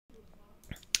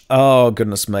Oh,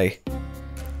 goodness me.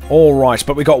 Alright,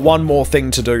 but we got one more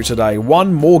thing to do today.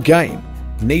 One more game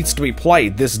needs to be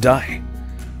played this day.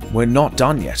 We're not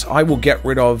done yet. I will get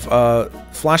rid of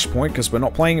Flashpoint because we're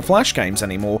not playing Flash games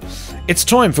anymore. It's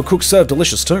time for Cook Serve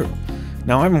Delicious 2.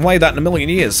 Now, I haven't played that in a million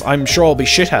years. I'm sure I'll be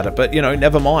shit at it, but, you know,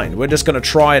 never mind. We're just going to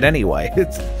try it anyway.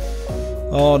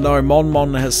 Oh no,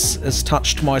 Mon has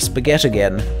touched my spaghetti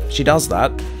again. She does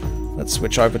that. Let's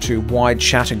switch over to wide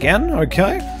chat again,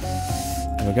 okay.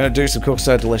 And we're going to do some Cook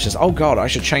Serve Delicious. Oh god, I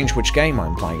should change which game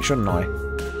I'm playing, shouldn't I?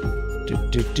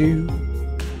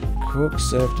 Cook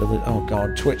Serve Delicious. Oh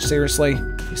god, Twitch, seriously?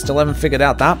 You still haven't figured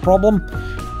out that problem?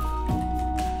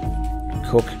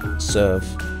 Cook Serve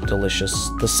Delicious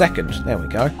the second. There we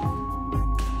go.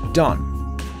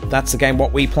 Done. That's the game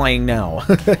what we playing now.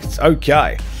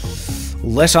 Okay.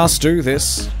 Let us do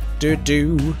this.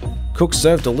 Cook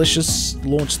Serve Delicious.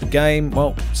 Launch the game.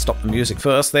 Well, stop the music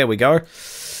first. There we go.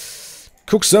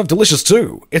 Cook Serve Delicious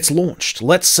 2. It's launched.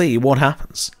 Let's see what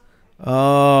happens.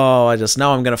 Oh, I just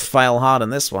know I'm going to fail hard in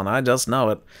this one. I just know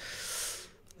it.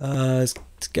 Is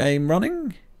the game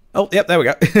running? Oh, yep, there we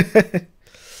go.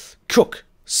 Cook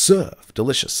Serve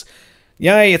Delicious.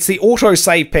 Yay, it's the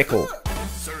autosave pickle.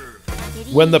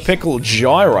 When the pickle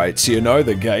gyrates, you know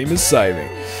the game is saving.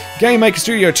 Game Maker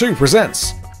Studio 2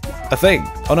 presents a thing.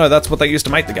 Oh no, that's what they used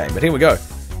to make the game, but here we go.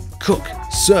 Cook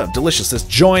Serve Delicious. This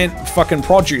giant fucking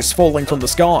produce falling from the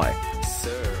sky.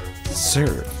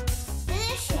 Serve.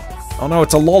 Oh no,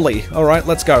 it's a lolly. Alright,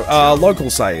 let's go. Local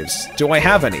saves. Do I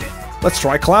have any? Let's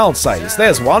try cloud saves.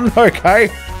 There's one. Okay.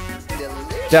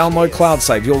 Download cloud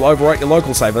save. You'll overwrite your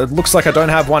local save. It looks like I don't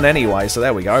have one anyway, so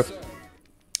there we go.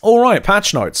 Alright,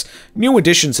 patch notes. New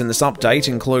additions in this update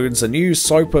includes a new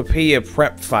Soapapia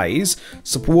prep phase,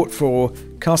 support for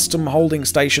custom holding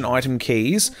station item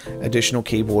keys, additional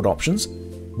keyboard options,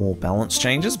 more balance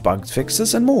changes, bug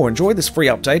fixes, and more. Enjoy this free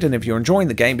update, and if you're enjoying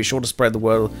the game, be sure to spread the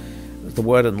word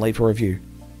and leave a review.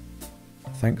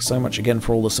 Thanks so much again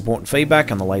for all the support and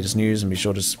feedback and the latest news, and be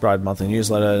sure to subscribe to the monthly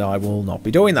newsletter. I will not be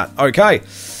doing that. Okay,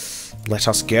 let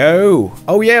us go.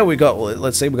 Oh yeah,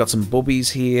 let's see, we got some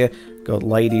boobies here. Got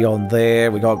lady on there.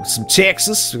 We got some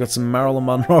Texas. We got some Marilyn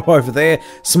Monroe over there.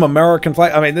 Some American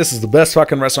flag. I mean, this is the best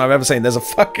fucking restaurant I've ever seen. There's a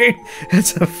fucking,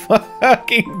 it's a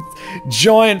fucking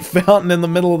giant fountain in the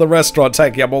middle of the restaurant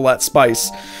taking up all that space.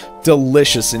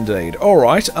 Delicious indeed. All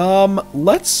right.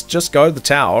 Let's just go to the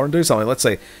tower and do something. Let's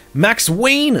see. Max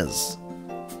Wieners.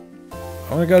 I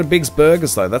want to go to Big's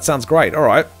Burgers though. That sounds great. All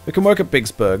right. We can work at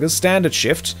Big's Burgers. Standard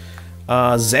shift.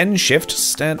 Zen shift.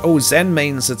 Oh, Zen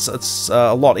means it's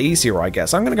a lot easier, I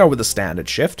guess. I'm going to go with the standard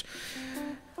shift.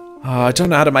 I don't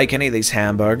know how to make any of these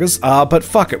hamburgers, but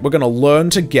fuck it, we're going to learn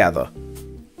together.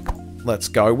 Let's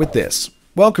go with this.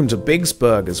 Welcome to Big's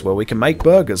Burgers, where we can make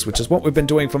burgers, which is what we've been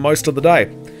doing for most of the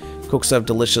day. Cook Serve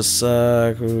Delicious,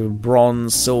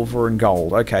 bronze, silver, and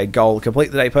gold. Okay, gold.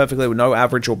 Complete the day perfectly with no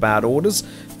average or bad orders.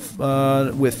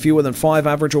 With fewer than 5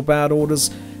 average or bad orders.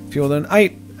 Fewer than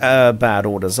 8 bad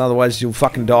orders, otherwise you'll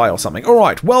fucking die or something.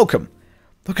 Alright, welcome!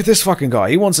 Look at this fucking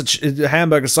guy. He wants a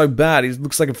hamburger so bad, he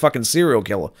looks like a fucking serial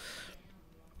killer.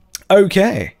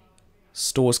 Okay.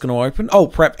 Store's gonna open. Oh,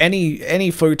 prep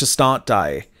any food to start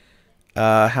day.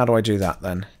 How do I do that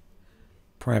then?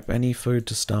 Prep any food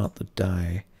to start the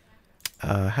day.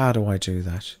 How do I do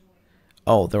that?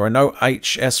 Oh, there are no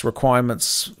HS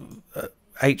requirements.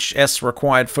 HS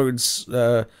required foods,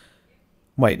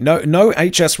 wait, no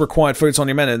HS required foods on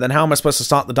your menu. Then how am I supposed to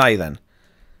start the day then?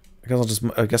 I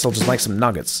guess I'll just make some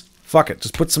nuggets. Fuck it,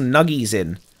 just put some nuggies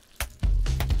in.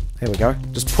 There we go.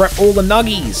 Just prep all the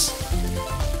nuggies.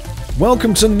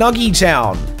 Welcome to Nuggie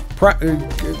Town.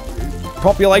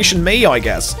 Population me, I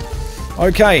guess.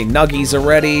 Okay, nuggies are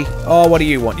ready. Oh, what do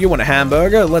you want? You want a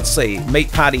hamburger? Let's see.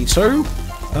 Meat patty too.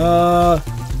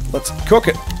 Let's cook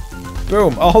it.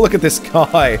 Boom. Oh, look at this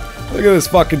guy. Look at this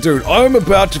fucking dude. I'm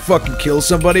about to fucking kill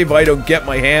somebody if I don't get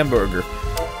my hamburger.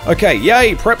 Okay,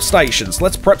 yay, prep stations.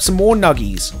 Let's prep some more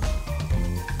nuggies.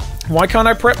 Why can't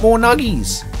I prep more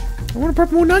nuggies? I want to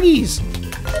prep more nuggies.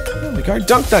 There we go.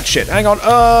 Dunk that shit. Hang on.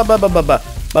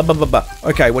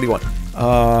 Okay, what do you want?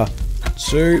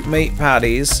 2 meat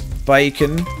patties,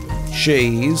 bacon,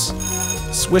 cheese,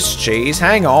 Swiss cheese.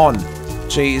 Hang on.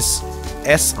 Cheese,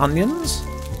 onions,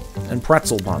 and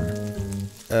pretzel bun.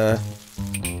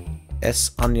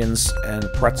 Onions and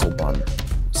pretzel bun.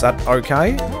 Is that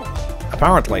okay?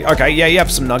 Apparently. Okay, yeah, you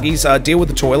have some nuggies. Deal with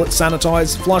the toilet.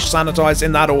 Sanitize. Flush, sanitize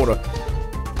in that order.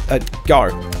 Go.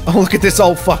 Oh, look at this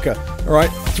old fucker. Alright.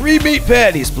 3 meat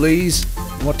patties, please.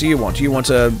 What do you want? Do you want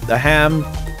a ham,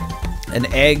 an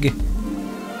egg?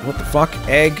 What the fuck?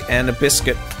 Egg and a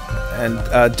biscuit. And,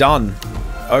 done.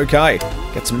 Okay.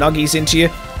 Get some nuggies into you.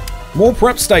 More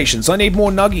prep stations. I need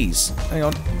more nuggies. Hang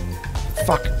on.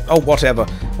 Fuck. Oh, whatever.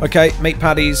 Okay, meat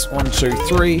patties. 1, 2,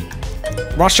 3.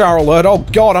 Rush hour alert. Oh,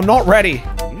 God, I'm not ready.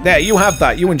 There, you have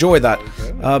that. You enjoy that.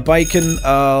 Bacon,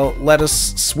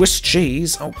 lettuce, Swiss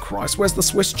cheese. Oh, Christ, where's the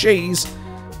Swiss cheese?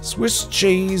 Swiss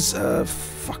cheese.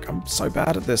 Fuck, I'm so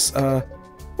bad at this.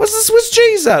 Where's the Swiss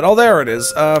cheese at? Oh, there it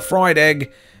is. Fried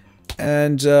egg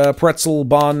and pretzel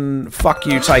bun. Fuck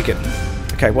you, take it.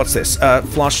 Okay, what's this?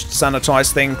 Flushed,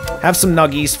 sanitized thing. Have some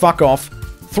nuggies. Fuck off.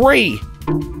 3.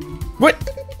 What?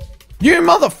 You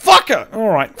motherfucker!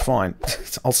 Alright, fine.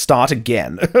 I'll start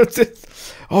again.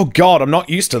 Oh god, I'm not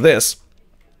used to this.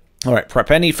 Alright, prep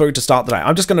any food to start the day.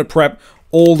 I'm just gonna prep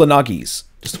all the nuggies.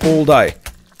 Just all day.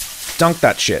 Dunk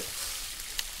that shit.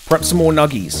 Prep some more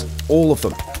nuggies. All of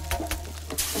them.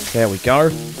 There we go.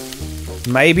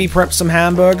 Maybe prep some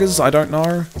hamburgers, I don't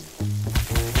know.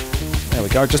 There we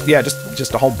go. Just, yeah,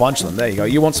 just a whole bunch of them. There you go.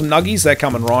 You want some nuggies? They're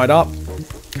coming right up.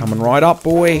 Coming right up,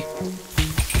 boy.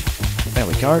 There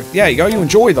we go. Yeah, you go. You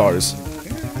enjoy those.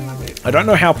 I don't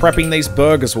know how prepping these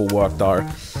burgers will work, though.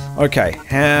 Okay.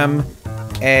 Ham,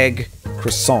 egg,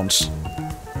 croissant.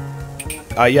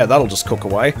 Yeah, that'll just cook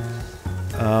away.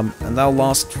 And they'll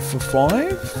last for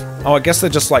 5? Oh, I guess they're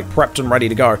just, like, prepped and ready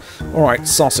to go. Alright,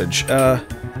 sausage. Where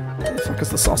the fuck is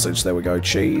the sausage? There we go.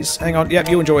 Cheese. Hang on. Yep,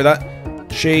 you enjoy that.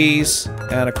 Cheese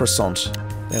and a croissant.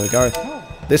 There we go.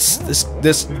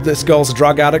 This girl's a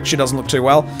drug addict. She doesn't look too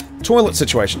well. Toilet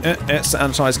situation.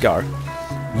 Sanitize, go.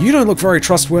 You don't look very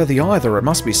trustworthy either, it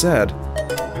must be said.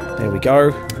 There we go.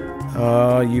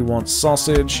 You want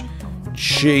sausage,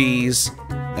 cheese,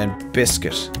 and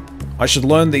biscuit. I should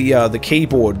learn the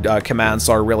keyboard command,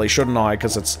 so really, shouldn't I?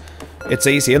 Because it's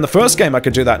easy. In the first game, I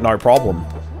could do that no problem.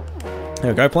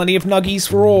 There we go. Plenty of nuggies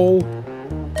for all.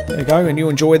 There you go, and you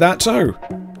enjoy that too.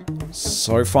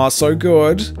 So far, so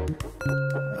good.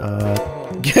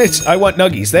 I want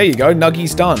nuggies. There you go.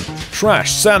 Nuggies done.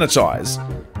 Trash. Sanitize.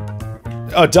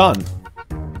 Oh, done.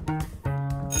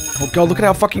 Oh god, look at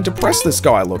how fucking depressed this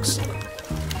guy looks.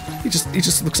 He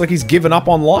just looks like he's given up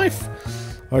on life.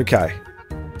 Okay.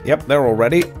 Yep, they're all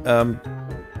ready. Don't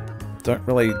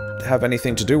really have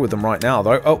anything to do with them right now,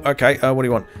 though. Oh, okay. What do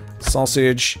you want?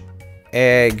 Sausage,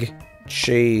 egg,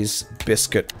 cheese,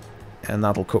 biscuit, and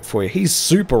that'll cook for you. He's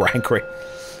super angry.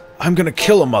 I'm gonna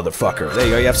kill a motherfucker. There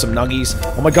you go, you have some nuggies.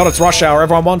 Oh my god, it's rush hour,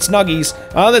 everyone wants nuggies.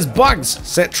 There's bugs!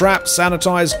 Set traps,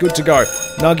 sanitize, good to go.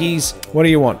 Nuggies, what do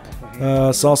you want?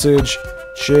 Sausage,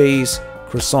 cheese,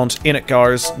 croissant, in it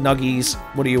goes. Nuggies,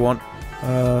 what do you want?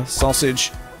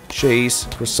 Sausage, cheese,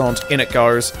 croissant, in it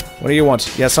goes. What do you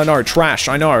want? Yes, I know, trash,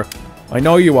 I know. I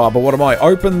know you are, but what am I?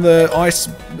 Open the ice...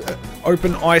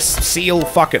 open ice seal,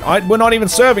 fuck it. We're not even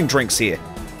serving drinks here.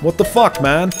 What the fuck,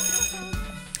 man?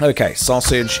 Okay,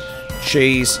 sausage,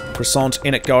 cheese, croissant,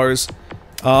 in it goes.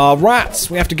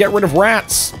 Rats! We have to get rid of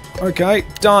rats! Okay,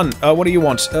 done. What do you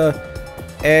want?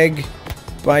 Egg,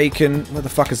 bacon. Where the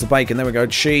fuck is the bacon? There we go.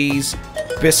 Cheese,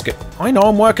 biscuit. I know,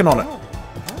 I'm working on it.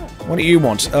 What do you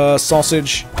want?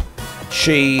 Sausage,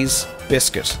 cheese,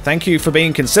 biscuit. Thank you for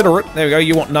being considerate. There we go,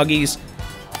 you want nuggies.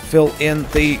 Fill in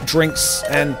the drinks,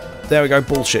 and there we go,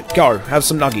 bullshit. Go, have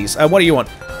some nuggies. What do you want?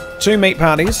 2 meat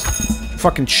patties,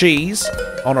 fucking cheese,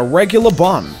 on a regular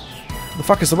bun. The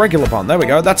fuck is the regular bun? There we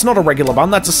go. That's not a regular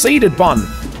bun, that's a seeded bun.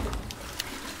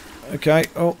 Okay,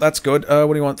 oh, that's good. What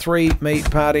do you want? 3 meat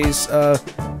patties,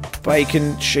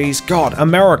 bacon, cheese. God,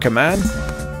 America, man.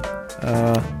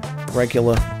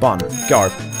 Regular bun. Go.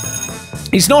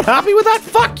 He's not happy with that?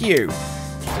 Fuck you!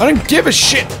 I don't give a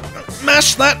shit!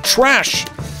 Mash that trash!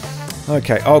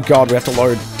 Okay, oh god, we have to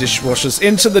load dishwashers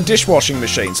into the dishwashing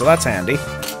machine, so that's handy.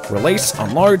 Release,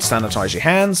 unload, sanitize your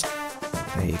hands.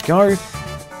 There you go.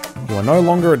 You are no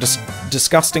longer a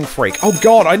disgusting freak. Oh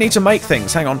god, I need to make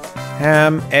things. Hang on.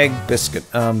 Ham, egg, biscuit.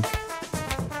 There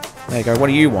you go. What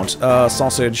do you want?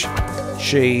 Sausage,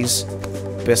 cheese,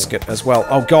 biscuit as well.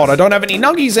 Oh god, I don't have any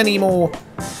nuggies anymore.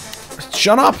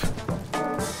 Shut up.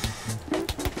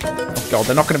 Oh god,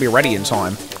 they're not going to be ready in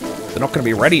time. They're not going to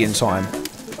be ready in time.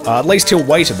 At least he'll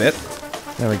wait a bit.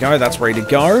 There we go, that's ready to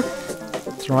go.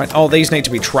 That's right. Oh, these need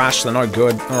to be trashed, they're no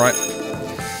good. Alright.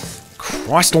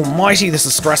 Christ almighty, this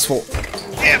is stressful.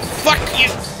 Yeah, fuck you!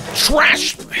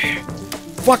 Trash!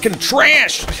 Fucking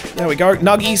trash! There we go,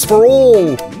 nuggies for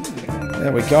all!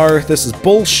 There we go, this is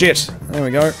bullshit. There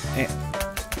we go. Yeah.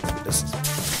 This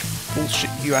is bullshit,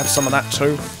 you have some of that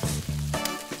too.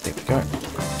 There we go.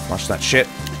 Flush that shit.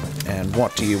 And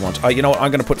what do you want? Oh, you know what, I'm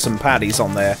gonna put some patties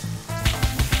on there.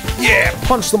 Yeah,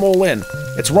 punch them all in.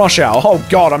 It's rush hour. Oh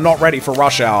god, I'm not ready for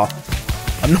rush hour.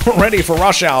 I'm not ready for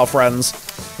rush hour, friends.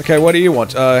 Okay, what do you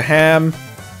want? Ham,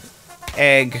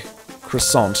 egg,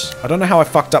 croissant. I don't know how I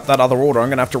fucked up that other order. I'm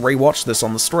going to have to rewatch this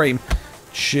on the stream.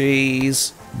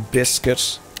 Cheese,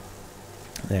 biscuit.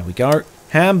 There we go.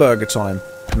 Hamburger time.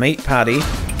 Meat patty.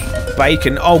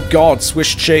 Bacon. Oh god,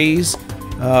 Swiss cheese.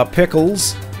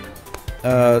 Pickles.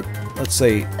 Let's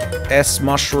see.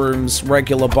 Mushrooms,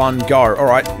 regular bun, go.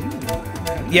 Alright.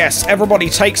 Yes, everybody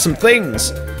take some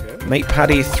things. Meat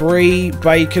patty 3,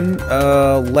 bacon,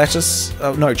 lettuce,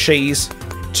 no, cheese,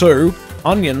 2,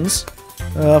 onions,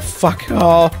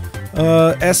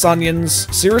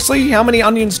 onions. Seriously? How many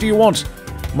onions do you want?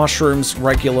 Mushrooms,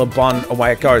 regular bun,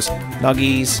 away it goes.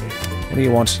 Nuggies, what do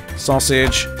you want?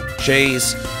 Sausage,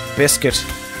 cheese, biscuit.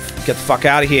 Get the fuck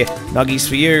out of here. Nuggies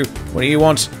for you. What do you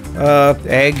want?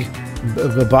 Egg,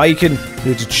 bacon,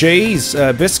 cheese,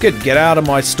 biscuit. Get out of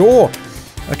my store.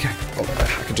 Okay,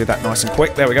 I can do that nice and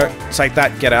quick. There we go. Take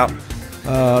that, get out.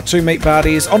 2 meat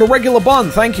patties on a regular bun,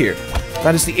 thank you.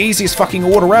 That is the easiest fucking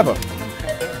order ever.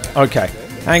 Okay,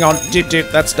 hang on.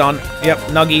 That's done. Yep,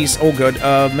 nuggies, all good.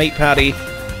 Meat patty,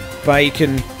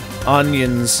 bacon,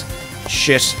 onions,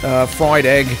 shit. Fried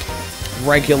egg,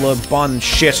 regular bun,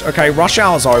 shit. Okay, rush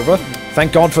hour's over.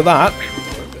 Thank God for that.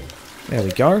 There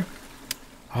we go.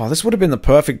 Oh, this would have been the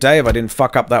perfect day if I didn't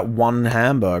fuck up that one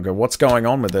hamburger. What's going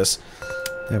on with this?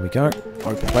 There we go.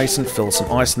 Open basin, fill some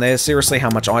ice in there. Seriously, how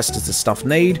much ice does this stuff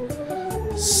need?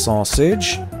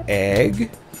 Sausage,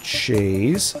 egg,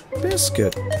 cheese,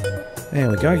 biscuit. There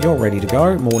we go. You're ready to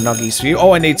go. More nuggies for you.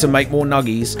 Oh, I need to make more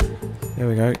nuggies. There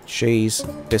we go. Cheese,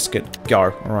 biscuit,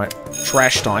 go. Alright.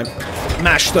 Trash time.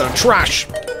 Mash the trash.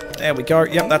 There we go.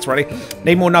 Yep, that's ready.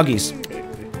 Need more nuggies.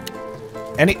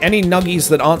 Any nuggies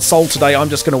that aren't sold today, I'm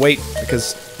just going to eat.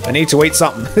 Because I need to eat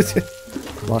something.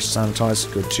 Flush,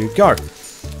 sanitize, good to go.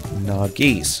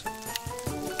 Nuggies.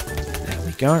 There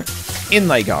we go. In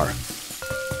they go.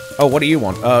 Oh, what do you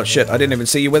want? Oh, shit, I didn't even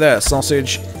see you with there.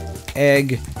 Sausage,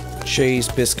 egg, cheese,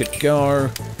 biscuit, go.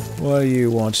 What do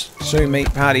you want? 2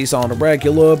 meat patties on a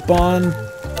regular bun.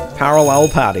 Parallel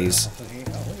patties.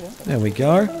 There we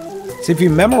go. See, if you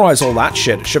memorize all that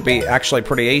shit, it should be actually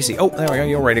pretty easy. Oh, there we go,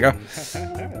 you're ready to go.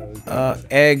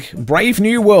 Egg. Brave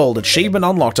New World. Achievement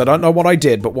unlocked. I don't know what I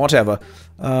did, but whatever.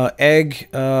 Egg,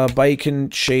 bacon,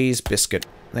 cheese, biscuit.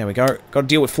 There we go. Got to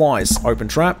deal with flies. Open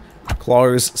trap.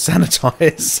 Close.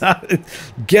 Sanitize.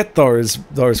 Get those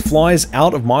flies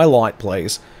out of my light,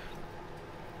 please.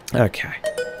 Okay.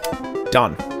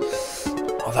 Done.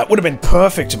 Oh, that would have been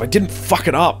perfect if I didn't fuck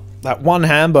it up. That one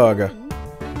hamburger.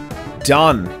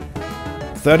 Done.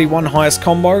 31 highest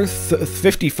combo,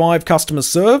 55 customers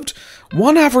served,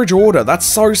 1 average order. That's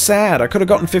so sad. I could have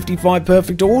gotten 55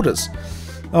 perfect orders.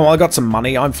 Oh, well, I got some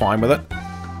money. I'm fine with it.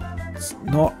 It's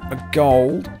not a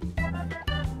gold.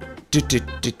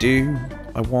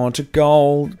 I want a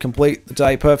gold. Complete the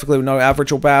day perfectly with no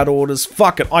average or bad orders.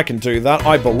 Fuck it, I can do that,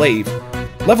 I believe.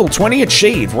 Level 20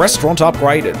 achieved. Restaurant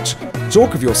upgraded.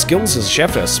 Talk of your skills as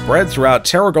chef has spread throughout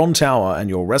Tarragon Tower, and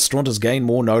your restaurant has gained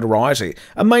more notoriety.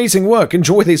 Amazing work.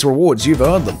 Enjoy these rewards. You've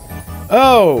earned them.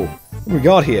 Oh, what have we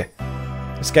got here?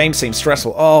 This game seems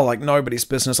stressful. Oh, like nobody's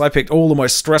business. I picked all the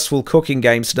most stressful cooking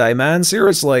games today, man.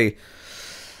 Seriously.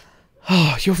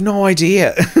 Oh, you have no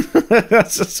idea.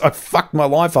 I fucked my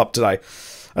life up today.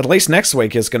 At least next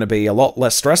week is going to be a lot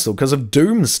less stressful because of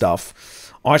Doom stuff.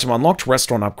 Item unlocked,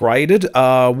 restaurant upgraded.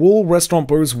 Wall, restaurant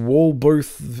booth, wall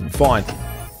booth, fine.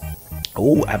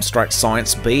 Oh, abstract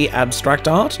science B, abstract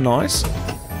art, nice.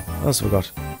 What else have we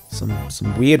got?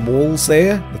 Some weird walls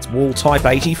there. That's wall type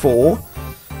 84.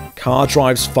 Car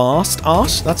drives fast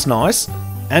art, that's nice.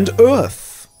 And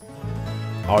earth.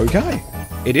 Okay.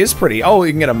 It is pretty. Oh,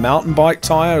 you can get a mountain bike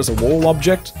tire as a wall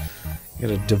object. You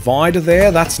get a divider there,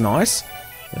 that's nice.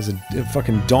 There's a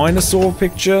fucking dinosaur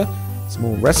picture. Some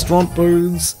more restaurant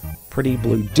booths. Pretty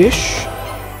blue dish.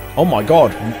 Oh my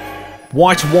god.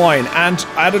 White wine and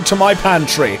added to my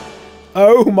pantry.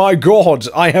 Oh my god.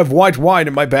 I have white wine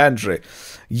in my pantry.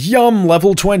 Yum,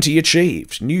 level 20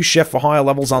 achieved. New chef for higher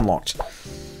levels unlocked.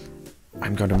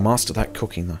 I'm going to master that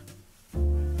cooking though.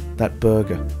 That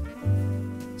burger.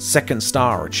 2nd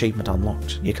star achievement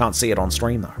unlocked. You can't see it on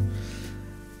stream though.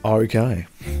 Okay.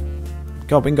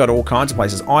 God, we can go to all kinds of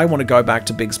places. I want to go back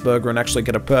to Big's Burger and actually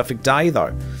get a perfect day,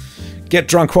 though. Get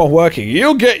drunk while working.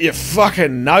 You'll get your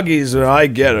fucking nuggies and I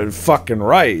get a fucking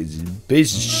raise.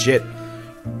 Piece of shit.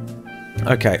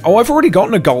 Okay. Oh, I've already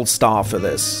gotten a gold star for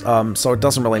this. So it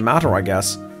doesn't really matter, I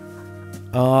guess.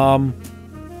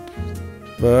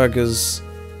 Burgers.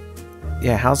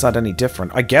 Yeah, how's that any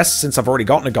different? I guess since I've already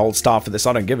gotten a gold star for this,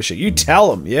 I don't give a shit. You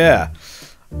tell them, yeah.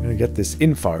 I'm gonna get this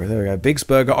info. There we go. Big's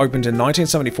Burger opened in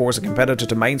 1974 as a competitor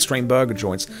to mainstream burger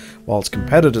joints. While its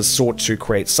competitors sought to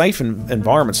create safe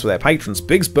environments for their patrons,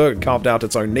 Big's Burger carved out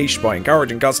its own niche by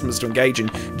encouraging customers to engage in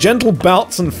gentle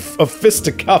bouts of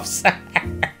fisticuffs.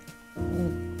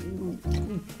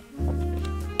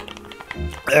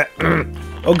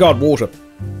 Oh god, water.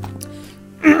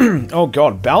 Oh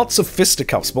god, bouts of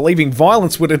fisticuffs, believing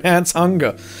violence would enhance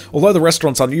hunger. Although the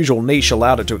restaurant's unusual niche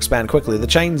allowed it to expand quickly, the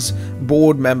chain's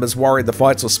board members worried the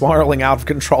fights were spiraling out of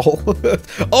control.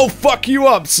 Oh, fuck you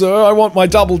up, sir! I want my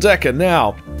double-decker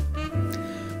now!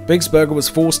 Big's Burger was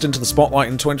forced into the spotlight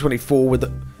in 2024 with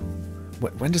the...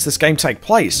 When does this game take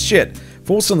place? Shit.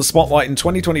 Forced in the spotlight in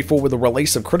 2024 with the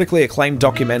release of critically acclaimed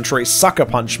documentary Sucker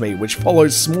Punch Me, which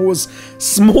follows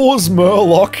S'mores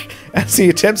Murloc as he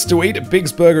attempts to eat a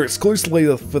Big's Burger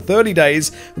exclusively for 30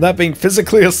 days without being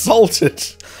physically assaulted.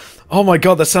 Oh my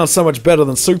god, that sounds so much better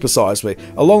than Super Size Me.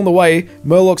 Along the way,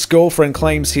 Murloc's girlfriend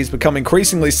claims he's become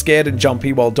increasingly scared and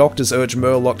jumpy, while doctors urge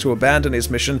Murloc to abandon his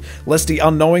mission lest he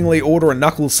unknowingly order a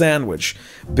knuckle sandwich.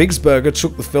 Big's Burger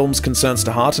took the film's concerns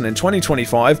to heart and in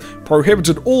 2025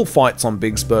 prohibited all fights on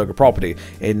Big's Burger property.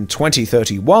 In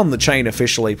 2031, the chain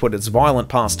officially put its violent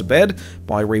past to bed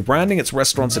by rebranding its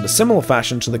restaurants in a similar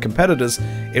fashion to the competitors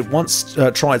it once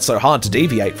tried so hard to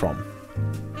deviate from.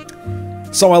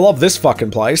 So I love this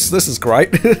fucking place. This is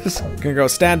great. Gonna go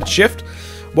standard shift.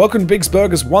 Welcome to Big's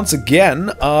Burgers once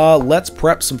again. Let's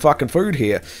prep some fucking food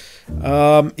here.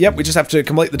 Yep, we just have to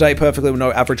complete the day perfectly with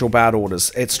no average or bad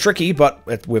orders. It's tricky,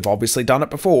 but we've obviously done it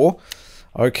before.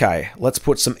 Okay, let's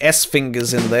put some S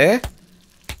fingers in there.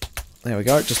 There we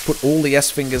go. Just put all the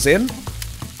S fingers in.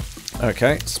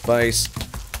 Okay, space.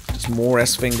 Just more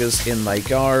S fingers. In they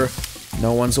go.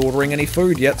 No one's ordering any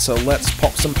food yet, so let's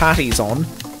pop some patties on.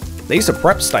 These are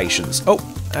prep stations. Oh,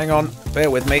 hang on. Bear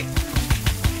with me.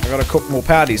 I gotta cook more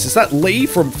patties. Is that Lee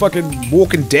from fucking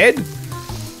Walking Dead?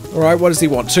 Alright, what does he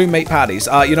want? 2 meat patties.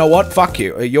 You know what? Fuck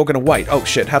you. You're gonna wait. Oh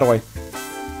shit, how do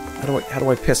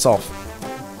I piss off?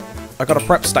 I got a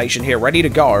prep station here ready to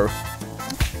go.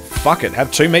 Fuck it.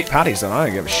 Have 2 meat patties and I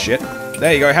don't give a shit.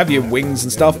 There you go. Have your wings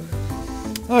and stuff.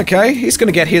 Okay, he's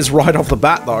gonna get his right off the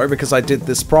bat though, because I did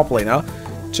this properly now.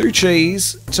 2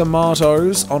 cheese,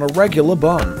 tomatoes on a regular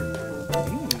bun.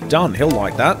 Done, he'll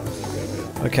like that.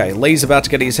 Okay, Lee's about to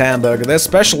get his hamburger. They're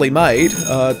specially made.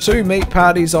 2 meat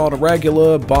patties on a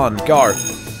regular bun. Go.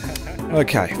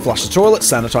 Okay, flush the toilet,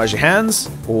 sanitize your hands,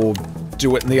 or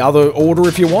do it in the other order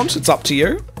if you want. It's up to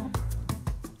you.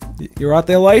 You're right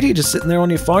there, lady? Just sitting there on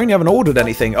your phone? You haven't ordered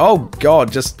anything. Oh, God,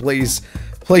 just please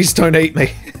don't eat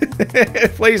me.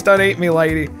 Please don't eat me,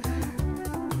 lady.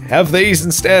 Have these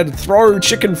instead. Throw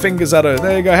chicken fingers at her.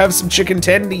 There you go, have some chicken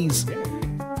tendies.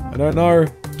 I don't know.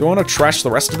 Do I want to trash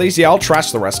the rest of these? Yeah, I'll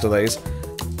trash the rest of these.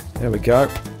 There we go.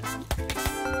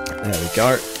 There we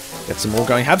go. Get some more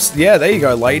going. Yeah, there you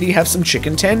go, lady. Have some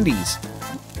chicken tendies.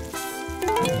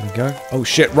 There we go. Oh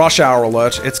shit, rush hour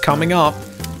alert. It's coming up.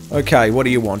 Okay, what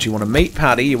do you want? You want a meat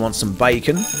patty, you want some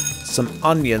bacon, some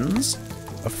onions,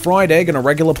 a fried egg, and a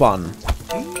regular bun.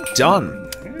 Done.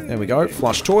 There we go.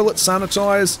 Flush toilet,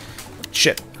 sanitize.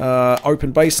 Shit.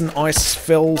 Open basin, ice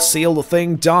fill, seal the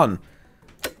thing. Done.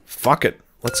 Fuck it.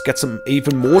 Let's get some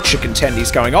even more chicken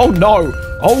tendies going. Oh no!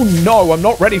 Oh no! I'm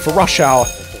not ready for rush hour.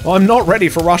 I'm not ready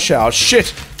for rush hour.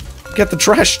 Shit! Get the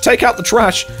trash. Take out the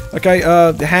trash. Okay,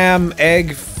 ham,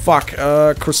 egg, fuck,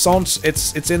 croissant.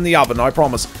 It's in the oven, I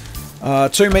promise.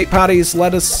 2 meat patties,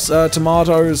 lettuce,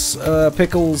 tomatoes,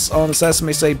 pickles on a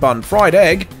sesame seed bun. Fried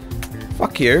egg?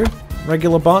 Fuck you.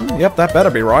 Regular bun? Yep, that better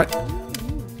be right.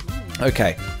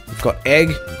 Okay, we've got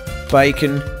egg,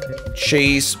 bacon,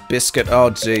 cheese, biscuit. Oh,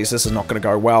 jeez, this is not going to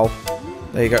go well.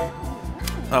 There you go.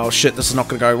 Oh, shit, this is not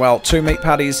going to go well. 2 meat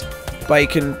patties,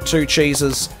 bacon, 2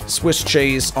 cheeses, Swiss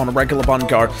cheese on a regular bun.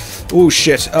 Go. Oh,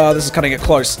 shit, this is cutting it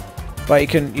close.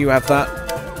 Bacon, you have that.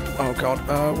 Oh, God,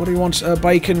 what do you want?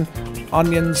 Bacon,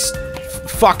 onions.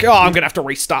 Fuck, oh, I'm going to have to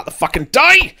restart the fucking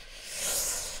day!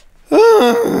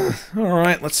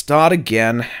 Alright, let's start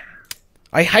again.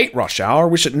 I hate rush hour. I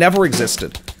wish it never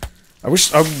existed. I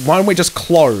wish... why don't we just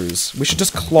close? We should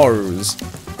just close.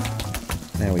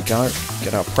 There we go.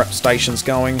 Get our prep stations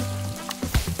going.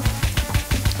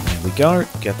 There we go.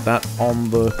 Get that on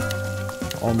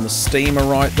the steamer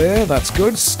right there. That's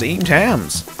good. Steamed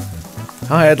hams.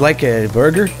 Hi, I'd like a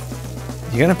burger.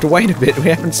 You're gonna have to wait a bit. We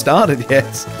haven't started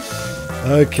yet.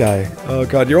 Okay. Oh,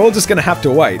 God. You're all just gonna have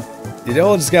to wait. You're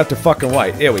all just gonna have to fucking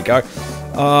wait. Here we go.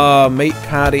 Meat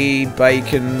patty,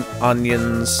 bacon,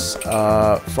 onions,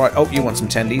 fried... Oh, you want some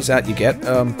tendies? That you get.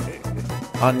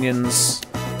 Onions.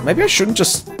 Maybe I shouldn't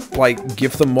just like,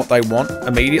 give them what they want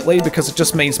immediately, because it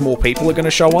just means more people are going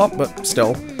to show up, but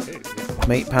still.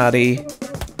 Meat patty,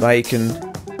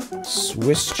 bacon,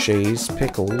 Swiss cheese,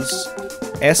 pickles,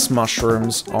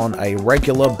 mushrooms on a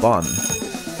regular bun.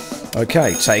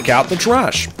 Okay, take out the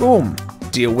trash. Boom.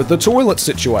 Deal with the toilet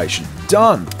situation.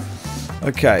 Done.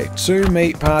 Okay, 2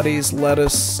 meat patties,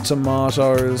 lettuce,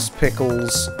 tomatoes,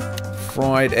 pickles,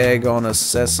 fried egg on a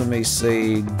sesame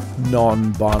seed,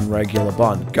 non-bun, regular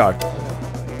bun. Go.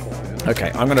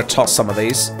 Okay, I'm going to toss some of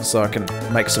these so I can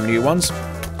make some new ones.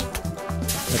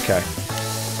 Okay.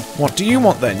 What do you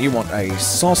want then? You want a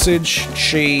sausage,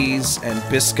 cheese, and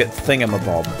biscuit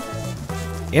thingamabob.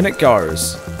 In it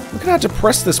goes. Look at how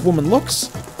depressed this woman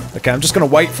looks. Okay, I'm just going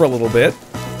to wait for a little bit.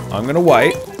 I'm going to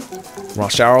wait.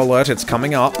 Rush hour alert, it's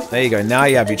coming up. There you go, now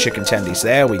you have your chicken tendies.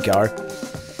 There we go.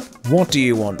 What do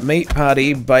you want? Meat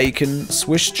patty, bacon,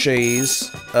 Swiss cheese,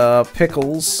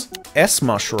 pickles,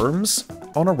 mushrooms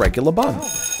on a regular bun.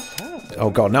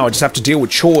 Oh god, now I just have to deal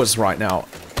with chores right now.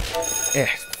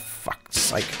 Fuck's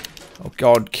sake. Oh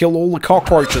god, kill all the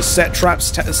cockroaches, set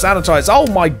traps, sanitize.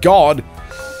 Oh my god!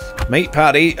 Meat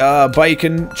patty,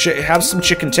 bacon, have some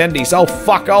chicken tendies. Oh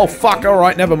fuck,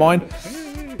 alright, never mind.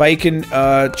 Bacon,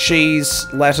 cheese,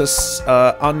 lettuce,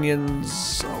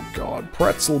 onions, oh god,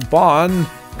 pretzel bun.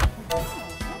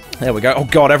 There we go. Oh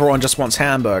god, everyone just wants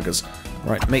hamburgers.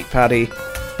 Right, meat patty,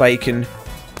 bacon,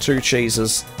 2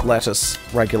 cheeses, lettuce,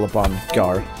 regular bun,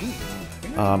 go.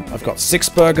 I've got 6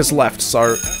 burgers left,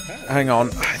 so hang on,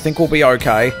 I think we'll be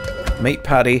okay. Meat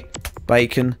patty,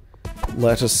 bacon,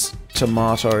 lettuce,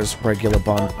 tomatoes, regular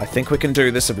bun. I think we can do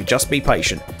this if we just be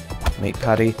patient. Meat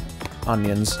patty,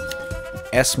 onions,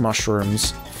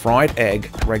 mushrooms, fried egg,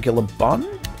 regular bun?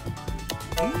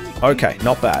 Okay,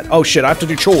 not bad. Oh shit, I have to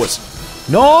do chores.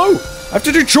 No! I have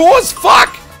to do chores!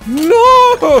 Fuck!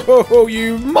 No!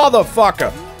 You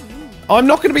motherfucker! I'm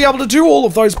not going to be able to do all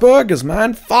of those burgers,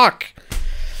 man. Fuck!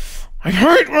 I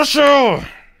hate rush hour!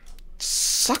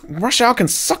 Rush hour can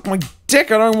suck my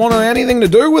dick. I don't want anything to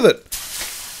do with it.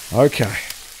 Okay.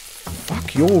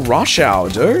 Fuck your rush hour,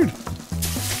 dude.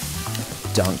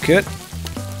 Dunk it.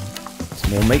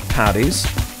 More meat patties.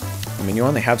 I mean, you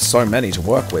only have so many to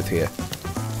work with here.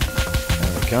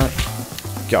 There we go.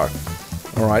 Go.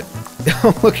 Alright.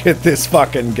 Look at this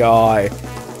fucking guy.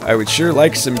 I would sure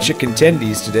like some chicken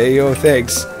tendies today. Oh,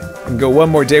 thanks. I can go one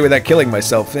more day without killing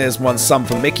myself. There's some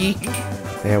for Mickey.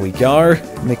 There we go.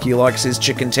 Mickey likes his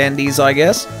chicken tendies, I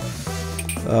guess.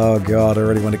 Oh god, I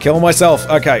already want to kill myself.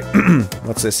 Okay.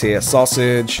 What's this here?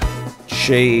 Sausage,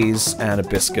 cheese, and a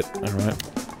biscuit. Alright.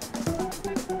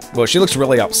 Well, she looks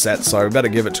really upset, so we better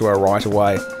give it to her right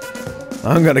away.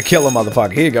 I'm gonna kill a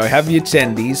motherfucker. Here you go, have your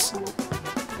tendies.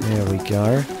 There we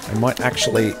go. I might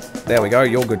actually... There we go,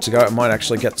 you're good to go. I might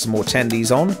actually get some more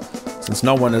tendies on, since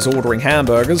no one is ordering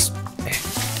hamburgers.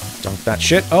 Dunk that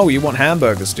shit. Oh, you want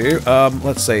hamburgers, do you?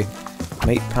 Let's see.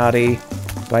 Meat patty,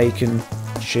 bacon,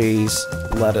 cheese,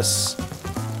 lettuce,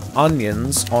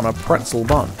 onions on a pretzel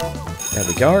bun. There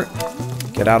we go.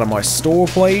 Get out of my store,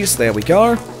 please. There we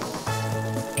go.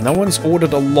 No one's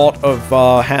ordered a lot of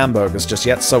hamburgers just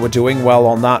yet, so we're doing well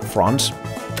on that front.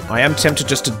 I am tempted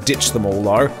just to ditch them all,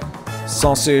 though.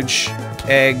 Sausage,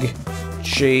 egg,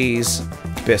 cheese,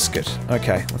 biscuit.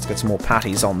 Okay, let's get some more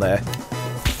patties on there.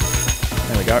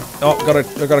 There we go. Oh,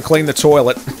 gotta clean the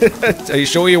toilet. Are you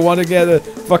sure you want to get a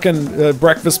fucking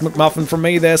breakfast McMuffin from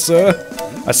me there, sir?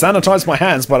 I sanitized my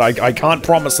hands, but I can't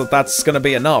promise that that's gonna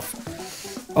be enough.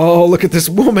 Oh, look at this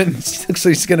woman.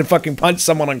 She's gonna fucking punch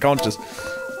someone unconscious.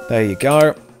 There you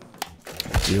go.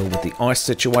 Deal with the ice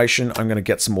situation. I'm gonna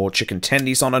get some more chicken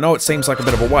tendies on. I know it seems like a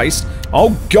bit of a waste.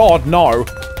 Oh god, no.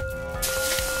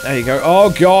 There you go. Oh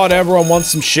god, everyone wants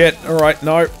some shit. Alright,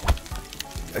 no.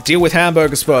 Deal with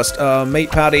hamburgers first. Meat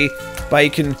patty,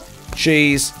 bacon,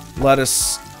 cheese,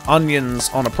 lettuce, onions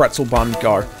on a pretzel bun.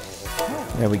 Go.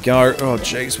 There we go. Oh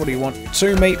jeez, what do you want?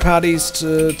 2 meat patties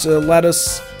to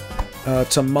lettuce,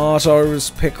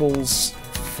 tomatoes, pickles,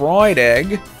 fried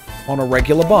egg on a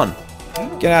regular bun.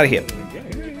 Get out of here.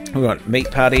 We got meat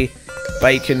patty,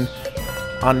 bacon,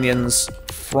 onions,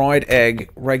 fried egg,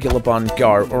 regular bun.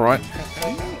 Go. Alright.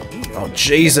 Oh,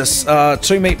 Jesus.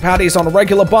 2 meat patties on a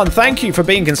regular bun. Thank you for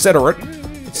being considerate.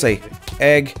 Let's see.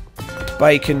 Egg,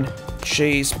 bacon,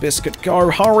 cheese, biscuit.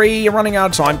 Go. Hurry. You're running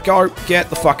out of time. Go. Get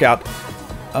the fuck out.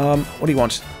 What do you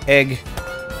want? Egg,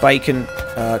 bacon,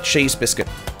 cheese, biscuit.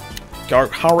 Go.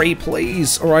 Hurry,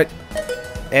 please. Alright.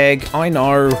 Egg. I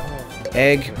know.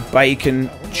 Egg, bacon,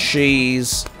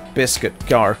 cheese, biscuit.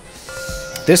 Go.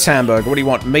 This hamburger. What do you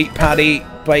want? Meat patty,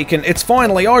 bacon. It's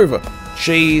finally over.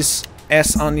 Cheese,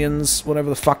 onions, whatever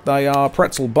the fuck they are.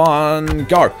 Pretzel bun.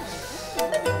 Go.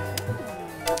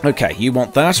 Okay, you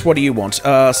want that? What do you want?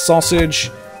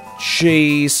 Sausage,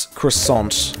 cheese,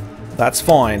 croissant. That's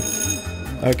fine.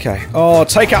 Okay. Oh,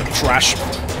 take out the trash.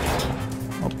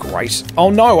 Oh, great. Oh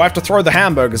no, I have to throw the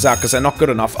hamburgers out because they're not good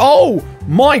enough. Oh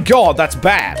my god, that's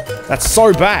bad. That's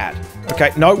so bad.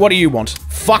 Okay, no, what do you want?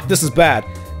 Fuck, this is bad.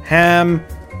 Ham,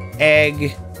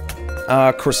 egg,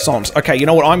 croissant. Okay, you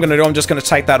know what I'm gonna do? I'm just gonna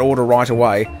take that order right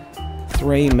away.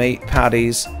 3 meat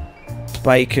patties,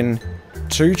 bacon,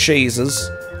 2 cheeses,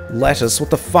 lettuce.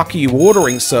 What the fuck are you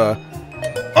ordering, sir?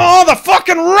 Oh, the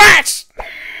fucking rat!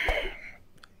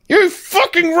 You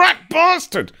fucking rat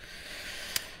bastard!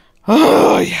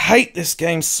 Oh, I hate this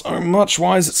game so much.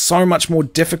 Why is it so much more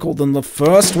difficult than the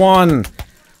first one?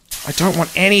 I don't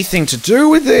want anything to do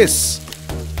with this.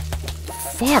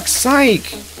 Fuck's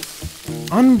sake.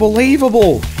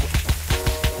 Unbelievable.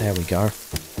 There we go.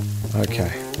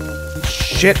 Okay.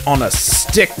 Shit on a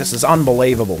stick. This is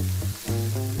unbelievable.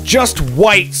 Just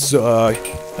wait, sir.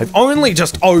 I've only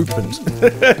just opened.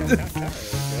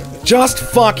 Just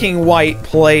fucking wait,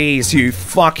 please, you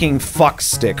fucking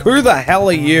fuckstick. Who the hell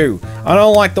are you? I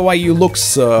don't like the way you look,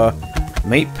 sir.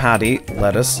 Meat patty,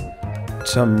 lettuce,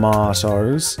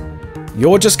 tomatoes.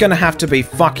 You're just gonna have to be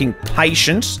fucking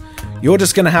patient. You're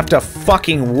just gonna have to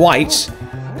fucking wait.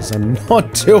 Because I'm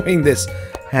not doing this.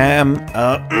 Ham,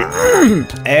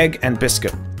 egg, and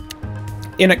biscuit.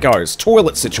 In it goes.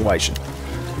 Toilet situation.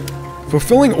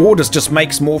 Fulfilling orders just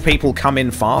makes more people come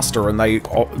in faster, and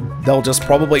they'll just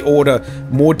probably order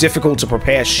more difficult to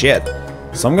prepare shit.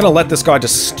 So I'm gonna let this guy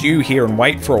just stew here and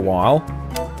wait for a while.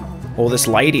 Or this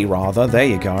lady, rather. There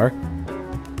you go.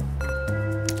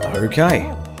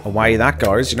 Okay. Away that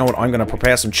goes. You know what? I'm gonna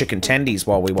prepare some chicken tendies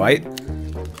while we wait.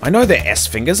 I know they're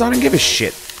S-fingers. I don't give a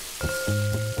shit.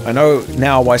 I know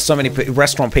now why so many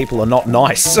restaurant people are not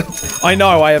nice. I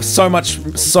know. I have so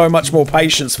much more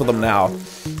patience for them now.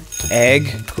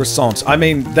 Egg, croissant. I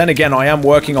mean, then again, I am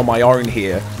working on my own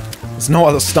here. There's no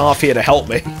other staff here to help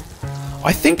me.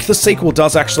 I think the sequel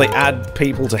does actually add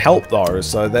people to help, though,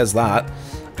 so there's that.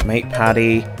 Meat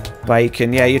patty,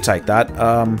 bacon. Yeah, you take that.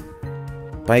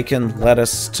 Bacon,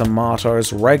 lettuce,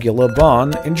 tomatoes, regular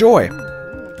bun. Enjoy.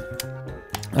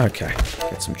 Okay,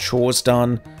 get some chores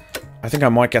done. I think I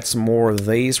might get some more of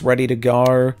these ready to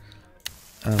go.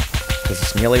 Because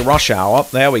it's nearly rush hour.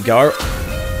 There we go.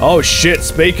 Oh shit,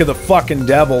 speak of the fucking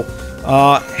devil.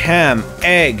 Ham,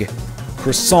 egg,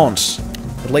 croissant.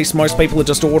 At least most people are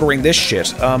just ordering this shit.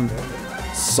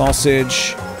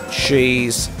 Sausage,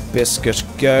 cheese, biscuit,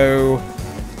 go.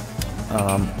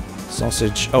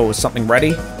 Sausage, oh, is something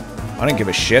ready? I don't give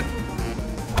a shit.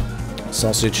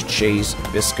 Sausage, cheese,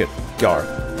 biscuit, go.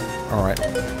 Alright.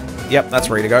 Yep, that's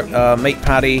ready to go. Meat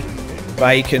patty,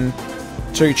 bacon,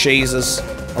 2 cheeses,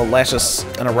 a lettuce,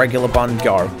 and a regular bun,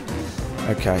 go.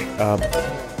 Okay,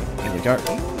 here we go.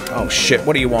 Oh shit,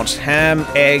 what do you want? Ham,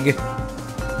 egg,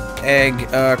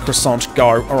 croissant,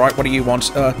 go. Alright, what do you want?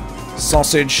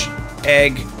 Sausage,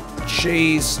 egg,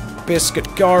 cheese, biscuit,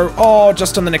 go. Oh,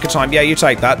 just in the nick of time. Yeah, you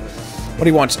take that. What do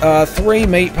you want? 3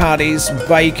 meat patties,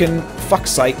 bacon,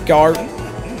 fuck's sake, go.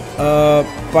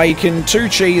 Bacon, 2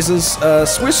 cheeses,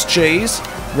 Swiss cheese,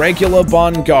 regular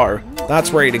bun, go.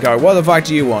 That's ready to go. What the fuck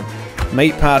do you want?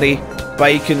 Meat patty,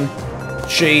 bacon,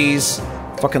 cheese,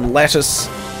 fucking lettuce,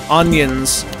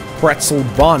 onions, pretzel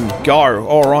bun, go.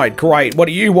 Alright, great. What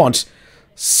do you want?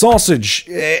 Sausage,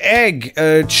 egg,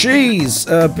 cheese,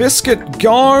 biscuit,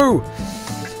 go.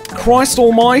 Christ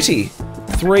almighty.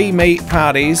 3 meat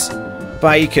patties,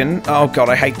 bacon. Oh god,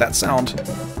 I hate that sound.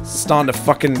 It's starting to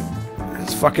fucking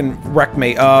wreck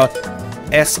me.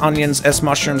 S onions, S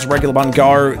mushrooms, regular bun,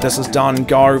 go. This is done,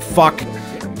 go. Fuck.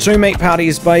 2 meat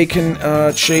patties, bacon,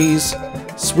 cheese,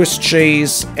 Swiss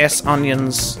cheese, S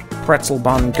onions, pretzel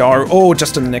bun, go. Oh,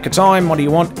 just in the nick of time. What do you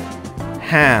want?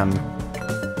 Ham.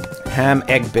 Ham,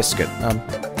 egg, biscuit.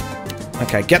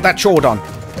 Okay, get that chore done.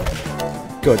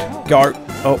 Good. Go.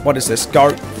 Oh, what is this?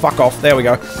 Go. Fuck off. There we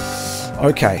go.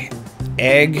 Okay.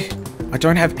 Egg. I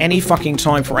don't have any fucking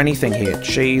time for anything here.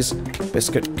 Cheese,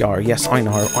 biscuit, go. Yes, I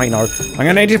know, I know. I'm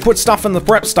gonna need to put stuff in the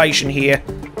prep station here.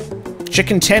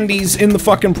 Chicken tendies in the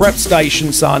fucking prep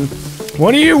station, son.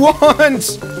 What do you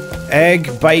want?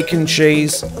 Egg, bacon,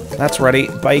 cheese. That's ready.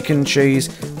 Bacon, cheese.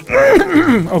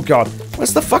 Oh god.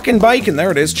 Where's the fucking bacon?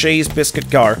 There it is. Cheese, biscuit,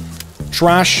 go.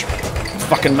 Trash.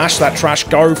 Fucking mash that trash.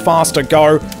 Go faster,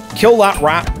 go. Kill that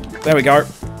rat. There we go.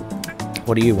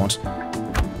 What do you want?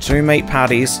 2 meat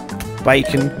patties.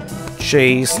 Bacon,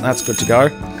 cheese. That's good to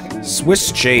go.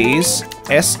 Swiss cheese.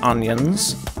 S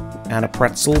onions. And a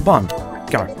pretzel bun.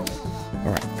 Go.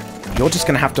 Alright. You're just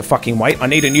gonna have to fucking wait. I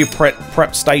need a new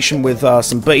prep station with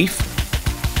some beef.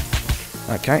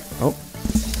 Okay. Oh.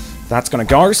 That's gonna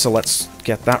go, so let's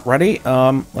get that ready.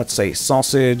 Let's see.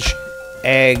 Sausage,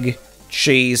 egg,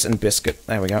 cheese, and biscuit.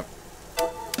 There we go.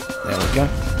 There we go.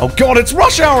 Oh god, it's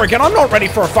rush hour again! I'm not ready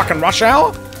for a fucking rush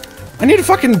hour! I need to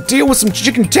fucking deal with some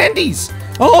chicken tendies!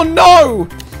 Oh no!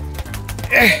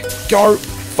 Go.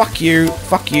 Fuck you.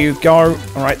 Fuck you. Go.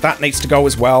 Alright, that needs to go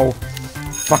as well.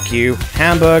 Fuck you.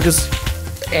 Hamburgers.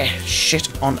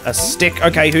 Shit on a stick.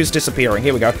 Okay, who's disappearing?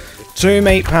 Here we go. 2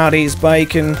 meat patties,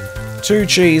 bacon, 2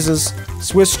 cheeses,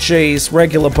 Swiss cheese,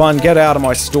 regular bun, get out of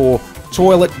my store.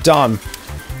 Toilet, done.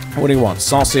 What do you want?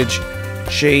 Sausage,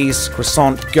 cheese,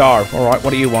 croissant, go. Alright, what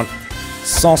do you want?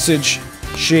 Sausage,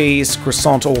 cheese,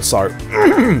 croissant also.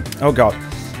 Oh god.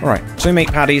 Alright, 2 meat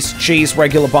patties, cheese,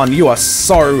 regular bun. You are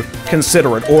so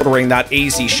considerate ordering that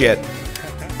easy shit.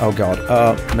 Oh god.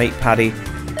 Meat patty,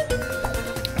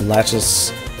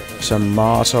 lettuce,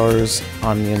 tomatoes,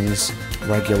 onions,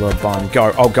 regular bun.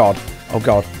 Go. Oh god. Oh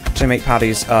god. 2 meat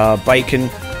patties, bacon,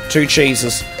 2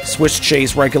 cheeses, Swiss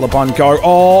cheese, regular bun. Go.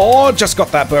 Oh, just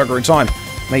got that burger in time.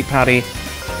 Meat patty,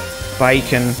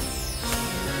 bacon,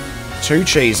 2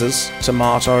 cheeses,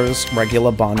 tomatoes,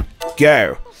 regular bun.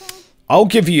 Go. I'll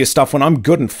give you your stuff when I'm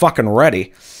good and fucking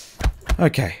ready.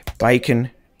 Okay. Bacon,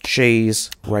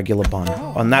 cheese, regular bun.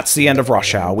 And that's the end of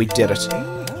rush hour. We did it.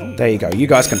 There you go. You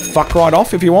guys can fuck right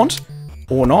off if you want.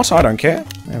 Or not. I don't care.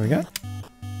 There we go.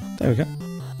 There we go.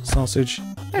 Sausage.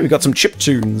 Hey, we got some chip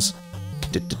tunes.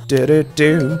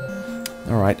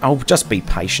 Alright, I'll just be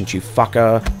patient, you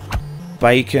fucker.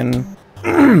 Bacon.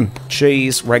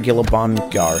 Cheese. Regular bun.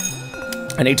 Go.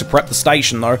 I need to prep the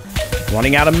station, though.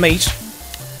 Running out of meat.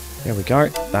 There we go.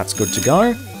 That's good to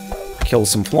go. Kill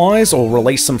some flies, or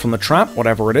release them from the trap,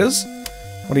 whatever it is.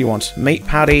 What do you want? Meat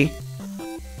patty.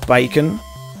 Bacon.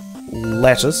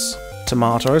 Lettuce.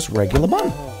 Tomatoes. Regular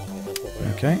bun.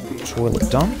 Okay. Toilet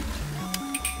done.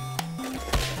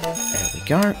 There we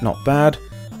go. Not bad.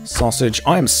 Sausage.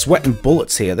 I am sweating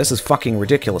bullets here. This is fucking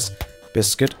ridiculous.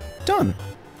 Biscuit. Done.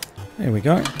 There we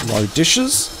go. Load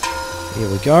dishes. Here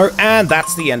we go. And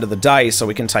that's the end of the day, so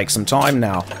we can take some time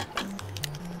now.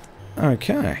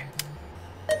 Okay.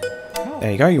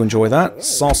 There you go. You enjoy that.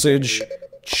 Sausage,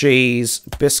 cheese,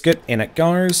 biscuit. In it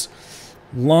goes.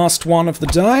 Last one of the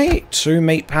day. 2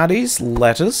 meat patties,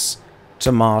 lettuce,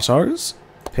 tomatoes,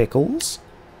 pickles,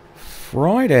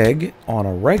 fried egg on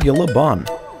a regular bun.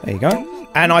 There you go.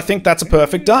 And I think that's a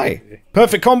perfect day.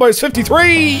 Perfect combos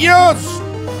 53! Yes!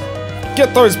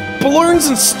 Get those balloons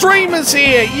and streamers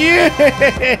here!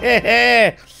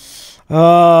 Yeah!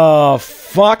 Oh,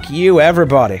 fuck you,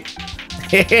 everybody.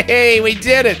 Hey, we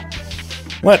did it!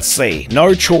 Let's see.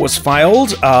 No chores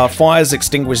failed. Fires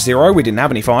extinguished 0. We didn't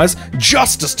have any fires.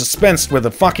 Justice dispensed with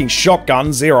a fucking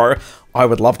shotgun 0. I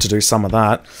would love to do some of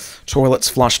that. Toilets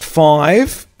flushed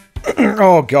 5.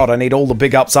 Oh god, I need all the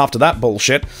big ups after that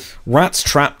bullshit. Rats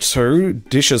trapped 2.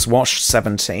 Dishes washed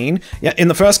 17. Yeah, in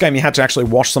the first game you had to actually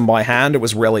wash them by hand. It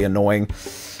was really annoying.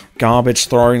 Garbage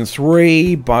thrown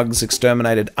 3. Bugs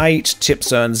exterminated 8.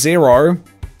 Tips earned 0.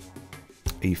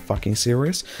 Are you fucking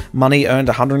serious? Money earned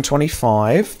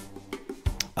 125.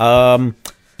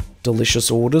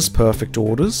 Delicious orders, perfect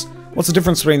orders. What's the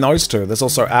difference between those two? There's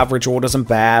also average orders and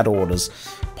bad orders.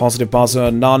 Positive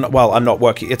buzzer, none. Well, I'm not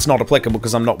working. It's not applicable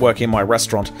because I'm not working in my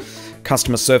restaurant.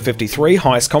 Customer serve 53.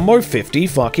 Highest combo 50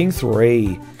 fucking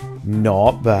 3.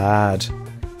 Not bad.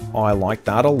 I like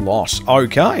that a lot.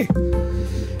 Okay.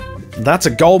 That's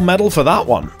a gold medal for that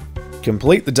one.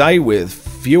 Complete the day with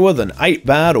fewer than 8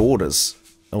 bad orders.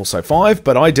 Also 5,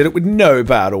 but I did it with no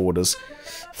bad orders.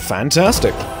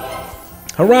 Fantastic.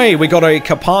 Hooray, we got a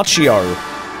carpaccio.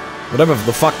 Whatever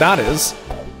the fuck that is.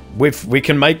 We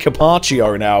can make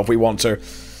carpaccio now if we want to.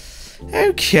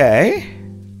 Okay.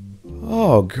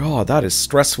 Oh god, that is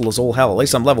stressful as all hell. At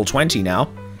least I'm level 20 now.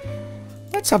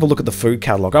 Let's have a look at the food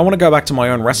catalog. I want to go back to my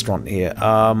own restaurant here.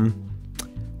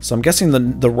 So I'm guessing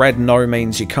the red no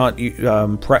means you can't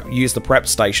use the prep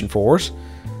station for it.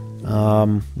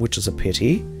 Which is a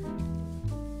pity.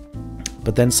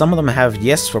 But then some of them have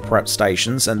yes for prep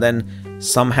stations, and then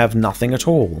some have nothing at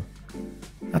all.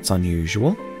 That's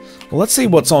unusual. Well, let's see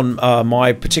what's on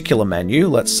my particular menu.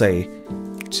 Let's see.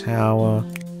 Tower,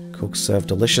 cook, serve,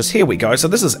 delicious. Here we go. So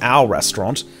this is our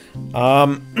restaurant.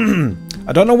 I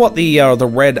don't know what the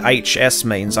red HS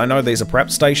means. I know these are prep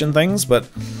station things, but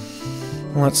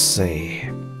let's see.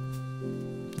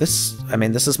 This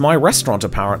is my restaurant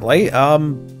apparently.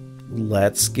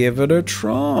 Let's give it a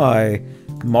try.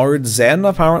 Mode Zen,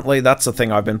 apparently that's a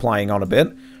thing I've been playing on a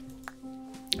bit.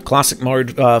 Classic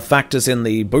mode factors in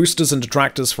the boosters and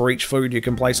detractors for each food you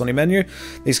can place on your menu.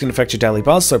 These can affect your daily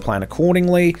buzz, so plan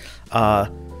accordingly.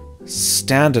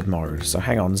 Standard mode. So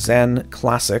hang on, Zen,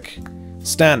 Classic.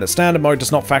 Standard. Standard mode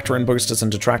does not factor in boosters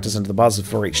and detractors into the buzz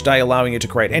for each day, allowing you to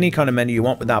create any kind of menu you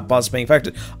want without buzz being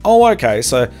affected. Oh, okay,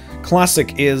 so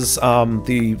Classic is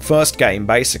the first game,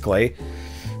 basically.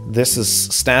 This is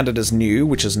Standard is new,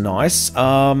 which is nice.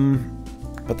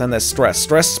 But then there's Stress.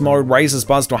 Stress mode raises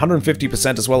buzz to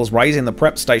 150% as well as raising the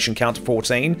prep station count to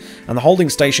 14 and the holding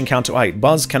station count to 8.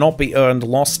 Buzz cannot be earned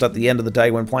lost at the end of the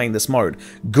day when playing this mode.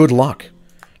 Good luck.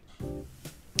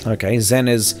 Okay, Zen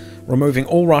is removing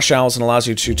all rush hours and allows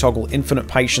you to toggle infinite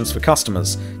patience for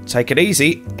customers. Take it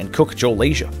easy and cook at your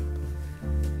leisure.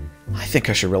 I think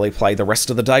I should really play the rest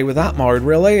of the day with that mode,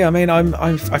 really. I mean,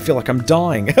 I feel like I'm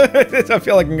dying. I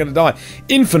feel like I'm going to die.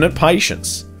 Infinite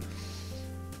patience.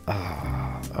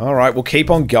 Alright, we'll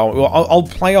keep on going. Well, I'll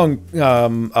play on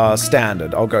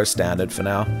Standard. I'll go Standard for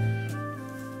now.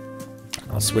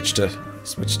 I'll switch to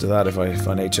that if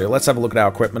I need to. Let's have a look at our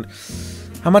equipment.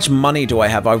 How much money do I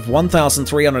have? I have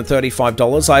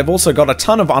 $1,335. I've also got a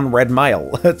ton of unread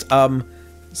mail.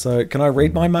 So can I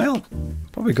read my mail?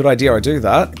 Probably a good idea I do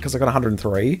that, because I got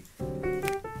 103.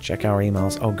 Check our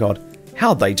emails. Oh god.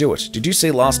 How'd they do it? Did you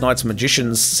see last night's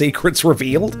Magician's Secrets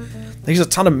revealed? They use a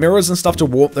ton of mirrors and stuff to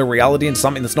warp their reality into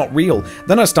something that's not real.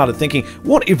 Then I started thinking,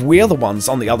 what if we're the ones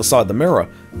on the other side of the mirror?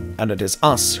 And it is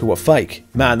us who are fake.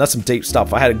 Man, that's some deep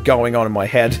stuff. I had it going on in my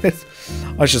head.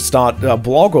 I should start a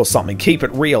blog or something. Keep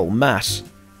it real, Matt.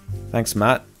 Thanks,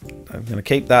 Matt. I'm going to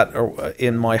keep that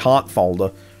in my heart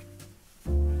folder.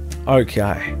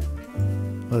 Okay.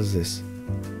 What is this?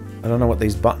 I don't know what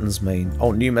these buttons mean.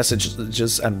 Oh, new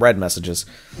messages and red messages.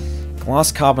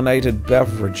 Glass carbonated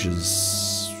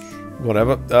beverages.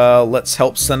 Whatever. Let's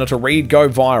help Senator Reid go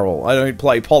viral. I don't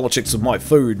play politics with my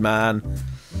food, man.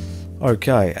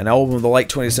 Okay. An album of the late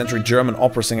 20th century German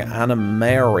opera singer Anna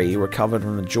Mary recovered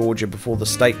from Georgia before the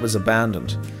state was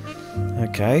abandoned.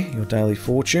 Okay. Your daily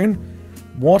fortune.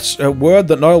 What? A word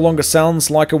that no longer sounds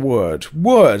like a word.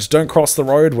 Words don't cross the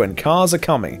road when cars are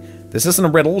coming. This isn't a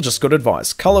riddle, just good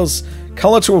advice. Color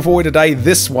to avoid today,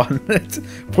 this one.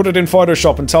 Put it in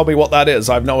Photoshop and tell me what that is.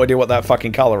 I have no idea what that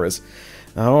fucking color is.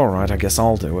 Alright, I guess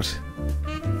I'll do it.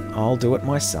 I'll do it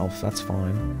myself, that's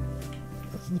fine.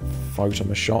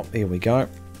 Photoshop, here we go.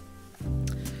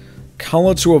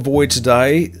 Color to avoid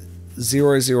today,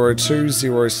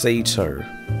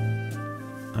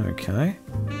 0020C2. Okay.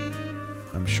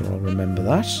 I'm sure I'll remember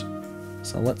that.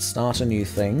 So let's start a new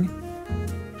thing.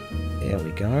 There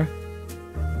we go.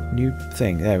 New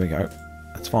thing, there we go.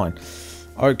 That's fine.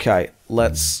 Okay,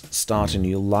 let's start a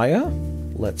new layer.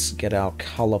 Let's get our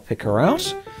color picker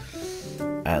out.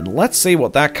 And let's see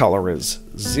what that color is.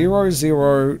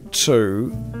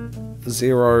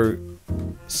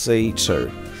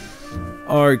 0020C2.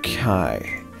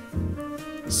 Okay.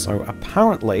 So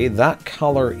apparently that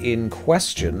color in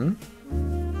question...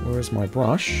 Where is my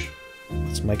brush?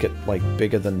 Let's make it, like,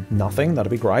 bigger than nothing.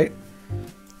 That'd be great.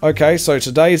 Okay, so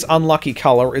today's unlucky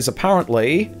color is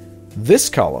apparently this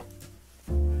color.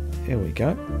 Here we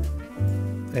go.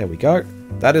 There we go.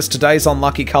 That is today's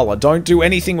unlucky color. Don't do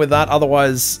anything with that,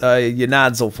 otherwise your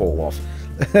nads will fall off.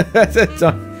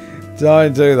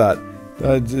 don't do that.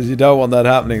 You don't want that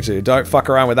happening to you. Don't fuck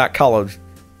around with that color.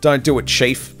 Don't do it,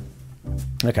 chief.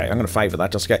 Okay, I'm going to favor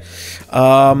that, just okay.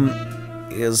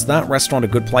 Is that restaurant a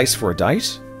good place for a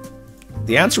date?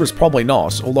 The answer is probably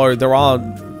not, although there are...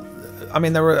 I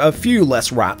mean, there are a few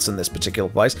less rats in this particular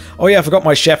place. Oh yeah, I forgot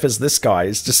my chef is this guy.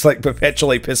 He's just like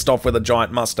perpetually pissed off with a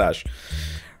giant mustache.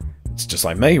 It's just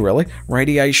like me, really.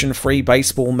 Radiation-free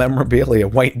baseball memorabilia.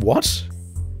 Wait, what?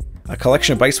 A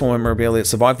collection of baseball memorabilia that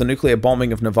survived the nuclear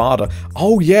bombing of Nevada.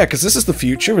 Oh yeah, because this is the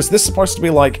future? Is this supposed to be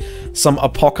like some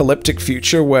apocalyptic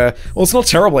future where... Well, it's not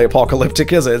terribly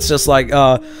apocalyptic, is it? It's just like,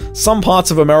 some parts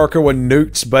of America were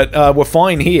nuked, but we're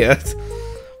fine here.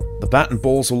 The bat and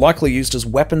balls were likely used as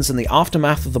weapons in the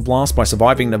aftermath of the blast by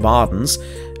surviving Nevadans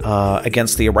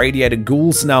against the irradiated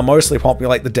ghouls now mostly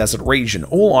populate the desert region.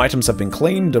 All items have been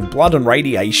cleaned of blood and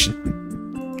radiation.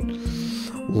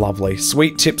 Lovely.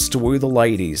 Sweet tips to woo the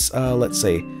ladies. Let's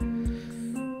see.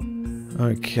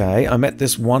 Okay, I met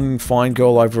this one fine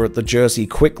girl over at the Jersey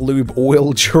Quick Lube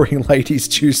Oil during Ladies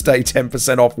Tuesday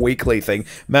 10% off weekly thing.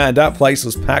 Man, that place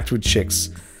was packed with chicks.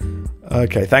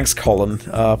 Okay, thanks, Colin.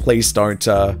 Please don't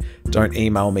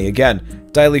email me again.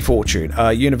 Daily fortune.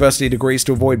 University degrees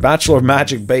to avoid Bachelor of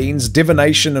Magic Beans,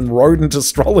 Divination, and Rodent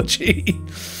Astrology.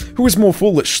 Who is more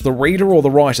foolish, the reader or the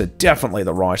writer? Definitely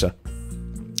the writer.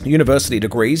 University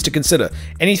degrees to consider.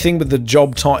 Anything with the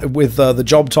job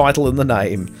title in the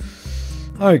name.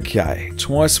 Okay.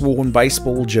 Twice worn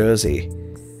baseball jersey.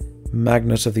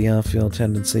 Magnet of the outfield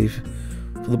tendency.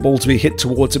 For the ball to be hit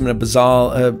towards him in a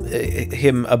bizarrely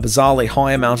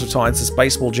high amount of times. This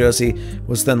baseball jersey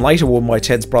was then later worn by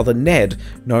Ted's brother Ned,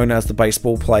 known as the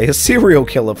baseball player serial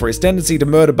killer for his tendency to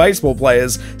murder baseball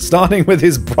players, starting with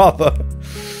his brother.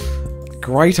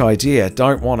 Great idea.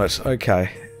 Don't want it. Okay.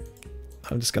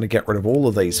 I'm just going to get rid of all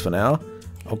of these for now.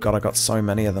 Oh god, I got so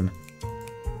many of them.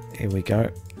 Here we go.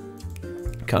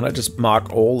 Can't I just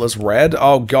mark all as red?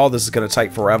 Oh god, this is going to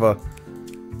take forever.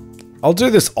 I'll do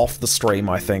this off the stream,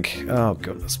 I think. Oh,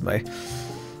 goodness me.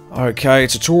 Okay,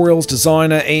 tutorials,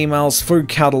 designer, emails, food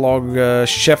catalog,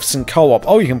 chefs and co-op.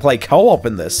 Oh, you can play co-op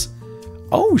in this.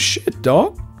 Oh, shit,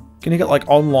 dog. Can you get, like,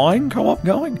 online co-op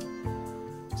going?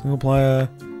 Single player,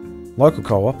 local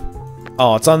co-op.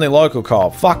 Oh, it's only local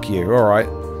co-op. Fuck you, alright.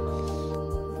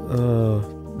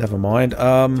 Never mind.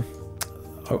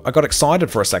 I got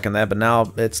excited for a second there, but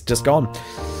now it's just gone.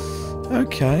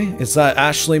 Okay, is that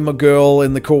Ashley, my girl,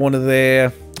 in the corner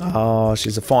there? Oh,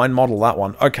 she's a fine model, that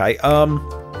one. Okay,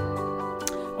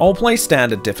 I'll play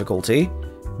standard difficulty.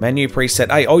 Menu preset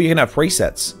A. Oh, you can have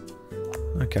presets.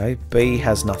 Okay, B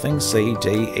has nothing. C,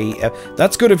 D, E, F.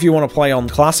 That's good if you want to play on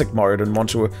classic mode and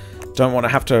don't want to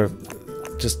have to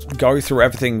just go through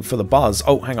everything for the buzz.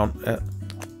 Oh, hang on.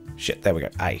 Shit, there we go.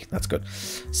 A, that's good.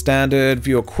 Standard,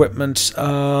 view equipment,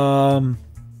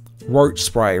 roach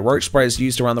spray. Roach spray is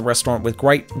used around the restaurant with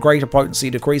greater potency,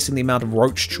 decreasing the amount of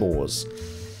roach chores.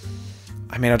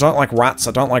 I mean, I don't like rats,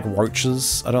 I don't like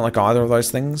roaches, I don't like either of those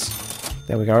things.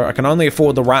 There we go. I can only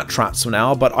afford the rat traps for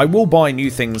now, but I will buy new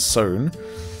things soon.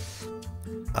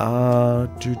 Got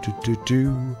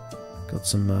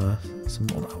some,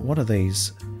 what are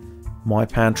these? My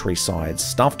pantry sides.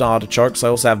 Stuffed artichokes. I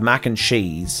also have mac and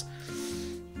cheese.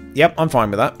 Yep, I'm fine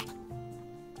with that.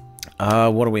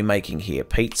 What are we making here?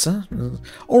 Pizza?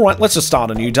 Alright, let's just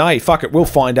start a new day. Fuck it, we'll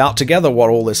find out together what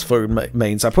all this food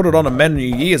means. I put it on a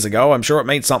menu years ago. I'm sure it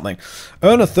means something.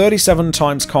 Earn a 37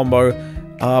 times combo.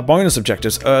 Bonus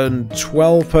objectives. Earn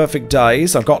 12 perfect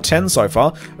days. I've got 10 so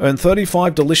far. Earn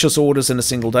 35 delicious orders in a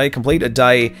single day. Complete a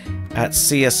day at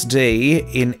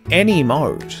CSD in any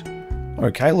mode.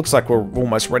 Okay, looks like we're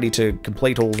almost ready to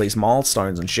complete all these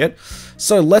milestones and shit.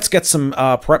 So let's get some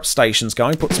prep stations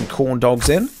going. Put some corn dogs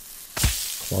in.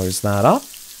 Close that up.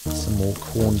 Some more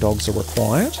corn dogs are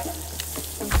required.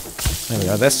 There we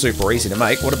go. They're super easy to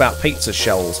make. What about pizza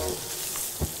shells?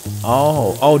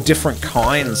 Oh, different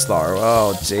kinds though.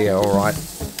 Oh dear, alright.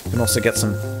 You can also get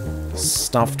some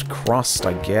stuffed crust,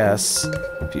 I guess.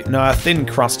 No, a thin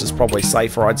crust is probably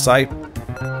safer, I'd say.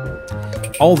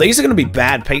 Oh, these are going to be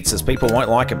bad pizzas. People won't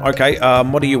like them. Okay,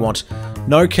 what do you want?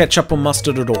 No ketchup or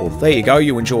mustard at all. There you go.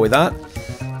 You enjoy that.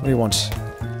 What do you want?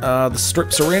 The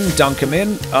strips are in. Dunk them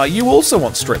in. You also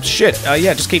want strips. Shit.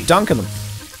 Yeah, just keep dunking them.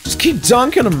 Just keep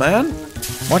dunking them, man.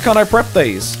 Why can't I prep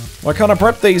these? Why can't I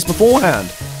prep these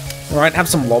beforehand? Alright, have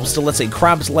some lobster. Let's see.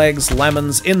 Crab's legs,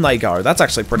 lemons. In they go. That's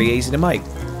actually pretty easy to make.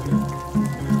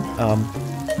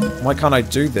 Why can't I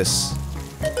do this?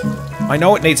 I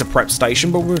know it needs a prep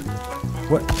station, but we're...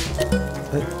 What?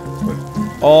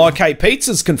 Oh, okay,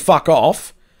 pizzas can fuck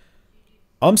off.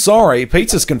 I'm sorry,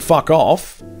 pizzas can fuck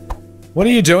off. What are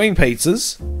you doing,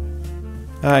 pizzas?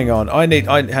 Hang on,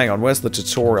 hang on, where's the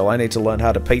tutorial? I need to learn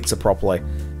how to pizza properly.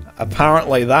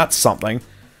 Apparently that's something.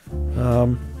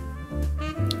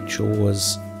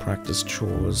 Chores, practice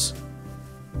chores.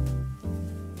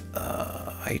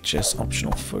 HS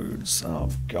optional foods. Oh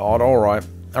god, alright.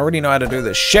 I already know how to do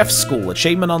this. Chef School.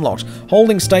 Achievement unlocked.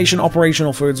 Holding station.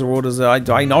 Operational foods or orders.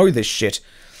 I know this shit.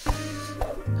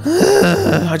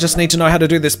 I just need to know how to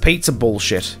do this pizza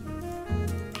bullshit.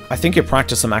 I think you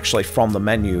practice them actually from the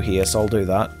menu here, so I'll do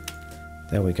that.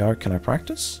 There we go. Can I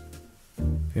practice?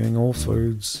 Viewing all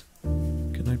foods.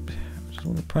 Can I just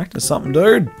want to practice something,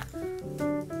 dude?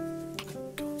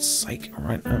 God's sake.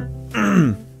 Alright.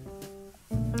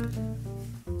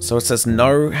 So it says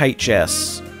no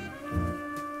HS.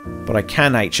 But I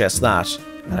can HS that,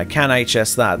 and I can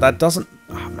HS that. That doesn't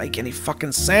make any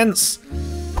fucking sense.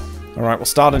 Alright, we'll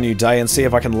start a new day and see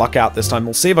if I can luck out this time.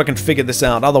 We'll see if I can figure this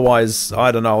out. Otherwise,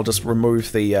 I don't know, I'll just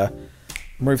remove the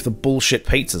bullshit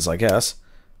pizzas, I guess.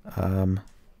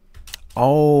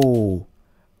 Oh,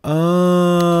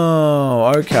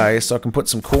 okay, so I can put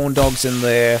some corn dogs in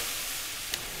there.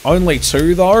 Only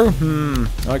 2, though?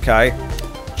 Okay.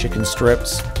 Chicken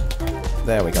strips.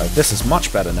 There we go. This is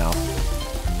much better now.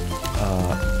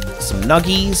 Some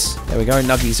nuggies. There we go.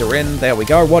 Nuggies are in. There we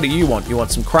go. What do you want? You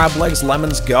want some crab legs?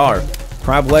 Lemons? Go.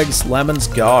 Crab legs? Lemons?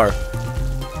 Go.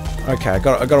 Okay, I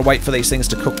gotta wait for these things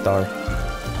to cook, though.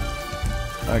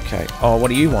 Okay. Oh, what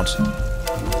do you want?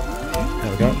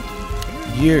 There we go.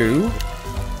 You...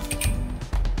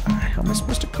 How am I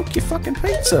supposed to cook your fucking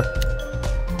pizza?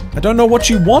 I don't know what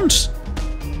you want.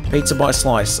 Pizza by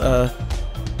slice.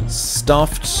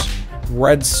 Stuffed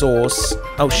red sauce.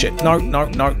 Oh shit. No, no,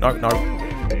 no, no, no.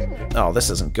 Oh, this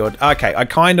isn't good. Okay, I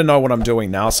kind of know what I'm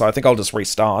doing now, so I think I'll just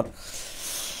restart.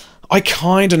 I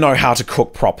kind of know how to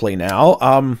cook properly now.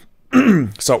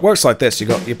 So it works like this. You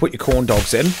put your corn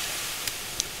dogs in.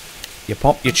 You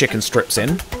pop your chicken strips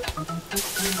in.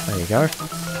 There you go.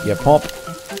 You pop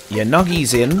your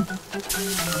nuggies in.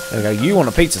 There we go. You want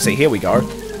a pizza? See, here we go.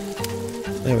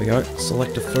 There we go.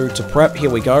 Select a food to prep. Here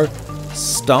we go.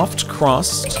 Stuffed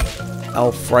crust.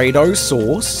 Alfredo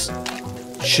sauce.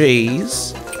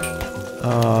 Cheese.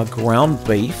 Ground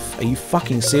beef. Are you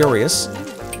fucking serious?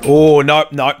 Oh,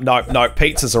 nope, nope, nope, nope.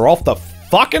 Pizzas are off the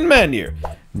fucking menu.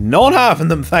 Not having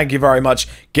them, thank you very much.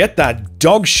 Get that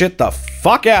dog shit the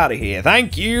fuck out of here.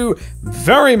 Thank you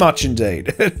very much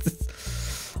indeed.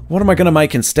 What am I gonna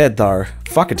make instead, though?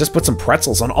 Fuck it, just put some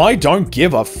pretzels on. I don't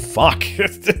give a fuck.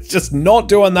 Just not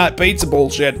doing that pizza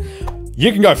bullshit.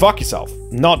 You can go fuck yourself.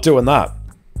 Not doing that.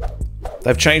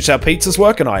 They've changed how pizzas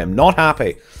work, and I am not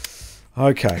happy.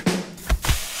 Okay.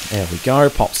 There we go.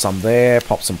 Pop some there.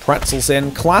 Pop some pretzels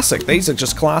in. Classic. These are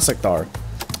just classic, though.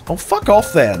 Oh, fuck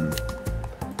off, then.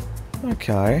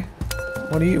 Okay.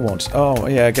 What do you want? Oh,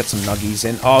 yeah, get some nuggies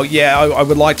in. Oh, yeah, I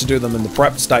would like to do them in the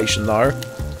prep station, though.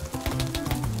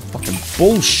 Fucking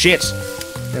bullshit.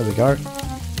 There we go.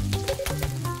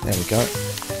 There we go.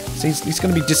 See, he's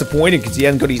going to be disappointed because he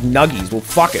hasn't got his nuggies. Well,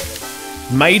 fuck it.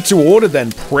 Made to order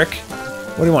then, prick.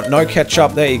 What do you want? No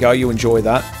ketchup. There you go. You enjoy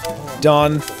that.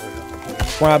 Done.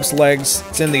 Crab's legs.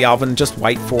 It's in the oven. Just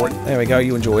wait for it. There we go.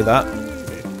 You enjoy that.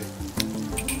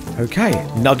 Okay.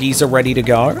 Nuggies are ready to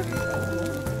go.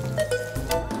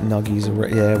 Nuggies are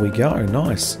ready. There we go.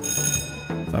 Nice.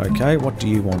 Okay. What do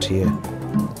you want here?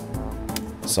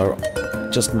 So,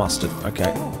 just mustard.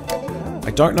 Okay.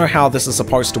 I don't know how this is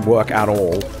supposed to work at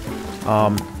all.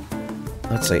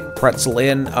 Let's see. Pretzel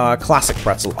in. Classic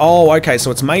pretzel. Oh, okay. So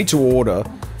it's made to order.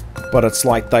 But it's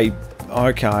like they...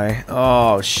 Okay.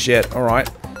 Oh, shit. Alright.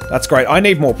 That's great. I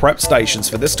need more prep stations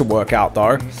for this to work out,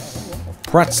 though.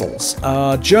 Pretzels.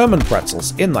 German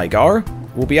pretzels. In they go.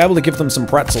 We'll be able to give them some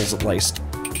pretzels, at least.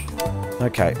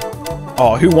 Okay.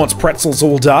 Oh, who wants pretzels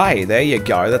all day? There you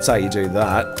go. That's how you do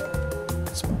that.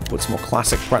 Let's put some more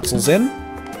classic pretzels in.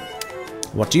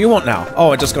 What do you want now?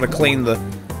 Oh, I just got to clean the...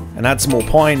 And add some more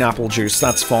pineapple juice.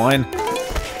 That's fine.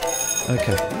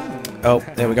 Okay. Oh,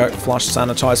 there we go. Flush,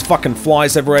 sanitize. Fucking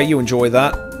flies everywhere. You enjoy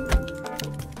that.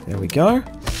 There we go.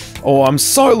 Oh, I'm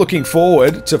so looking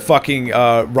forward to fucking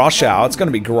rush hour. It's going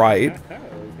to be great.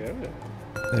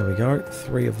 There we go.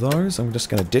 3 of those. I'm just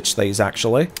going to ditch these,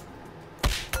 actually.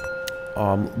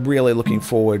 I'm really looking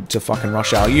forward to fucking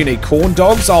rush hour. You need corn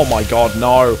dogs? Oh my god,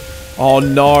 no. Oh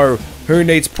no. Who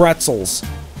needs pretzels?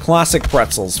 Classic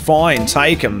pretzels. Fine,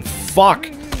 take them. Fuck.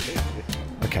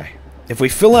 Okay. If we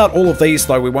fill out all of these,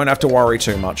 though, we won't have to worry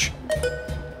too much.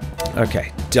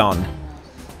 Okay, done.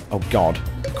 Oh god.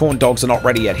 Corn dogs are not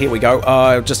ready yet. Here we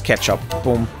go. Just ketchup.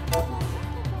 Boom.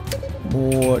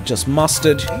 More just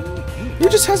mustard. Who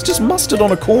just has just mustard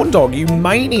on a corn dog, you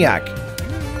maniac?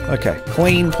 Okay,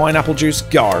 clean pineapple juice,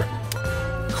 go.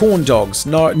 Corn dogs,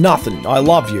 no, nothing. I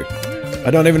love you.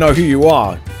 I don't even know who you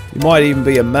are. You might even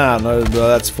be a man.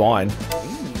 That's fine.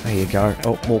 There you go.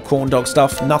 Oh, more corn dog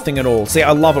stuff. Nothing at all. See,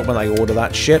 I love it when they order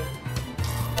that shit.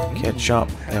 Ketchup.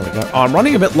 There we go. Oh, I'm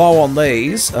running a bit low on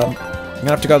these. I'm gonna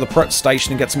have to go to the prep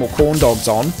station and get some more corn dogs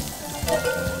on.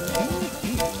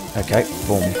 Okay,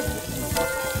 boom.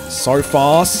 So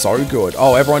far, so good.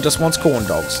 Oh, everyone just wants corn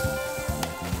dogs.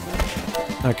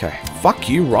 Okay. Fuck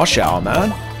you, rush hour,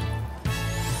 man.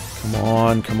 Come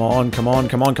on, come on, come on,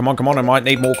 come on, come on, come on. I might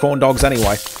need more corn dogs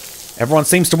anyway. Everyone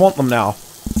seems to want them now.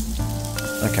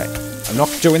 Okay. I'm not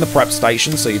doing the prep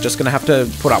station, so you're just going to have to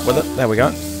put up with it. There we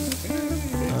go.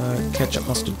 Ketchup,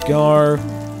 mustard, go.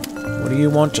 What do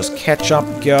you want? Just ketchup,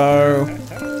 go.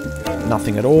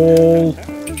 Nothing at all.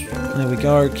 There we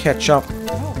go. Ketchup.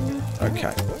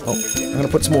 Okay. Oh, I'm going to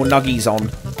put some more nuggies on.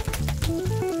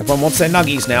 Everyone wants their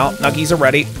nuggies now. Nuggies are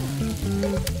ready.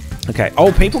 Okay.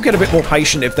 Oh, people get a bit more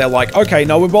patient if they're like, okay,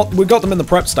 no, we've got them in the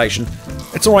prep station.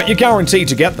 It's alright, you're guaranteed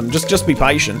to get them. Just be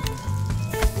patient.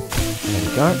 There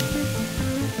we go.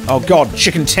 Oh god,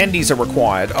 chicken tendies are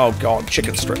required. Oh god,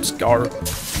 chicken strips, go.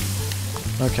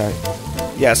 Okay.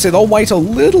 Yeah, see, they'll wait a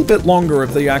little bit longer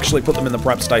if they actually put them in the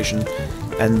prep station.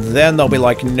 And then they'll be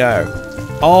like, no.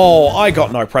 Oh, I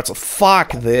got no pretzel.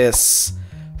 Fuck this.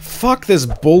 Fuck this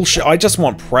bullshit. I just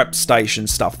want prep station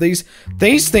stuff. These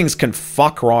things can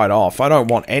fuck right off. I don't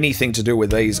want anything to do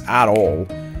with these at all.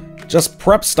 Just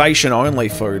prep station only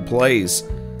food, please.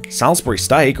 Salisbury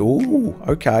steak. Ooh,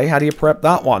 okay. How do you prep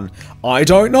that one? I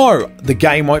don't know. The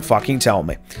game won't fucking tell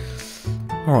me.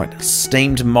 Alright,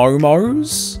 steamed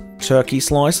momos. Turkey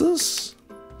slices.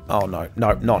 Oh, no.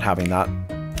 No, not having that.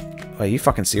 Are you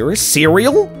fucking serious?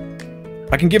 Cereal?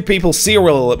 I can give people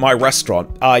cereal at my restaurant.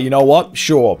 You know what?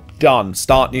 Sure. Done.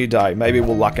 Start new day. Maybe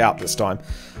we'll luck out this time.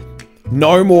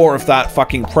 No more of that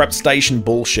fucking prep station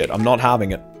bullshit. I'm not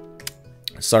having it.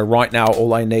 So right now,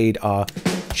 all I need are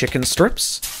chicken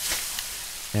strips.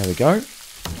 There we go.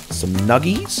 Some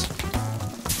nuggies.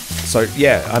 So,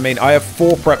 yeah, I mean, I have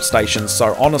 4 prep stations,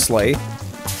 so honestly,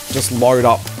 just load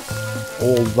up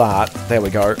all that. There we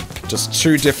go. Just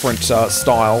 2 different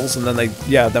styles, and then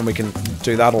then we can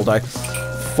do that all day.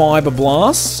 Fiber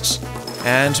blast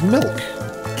and milk.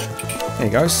 There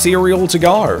you go. Cereal to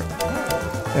go.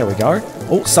 There we go.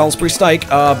 Oh, Salisbury steak.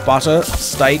 Butter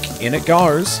steak. In it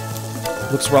goes.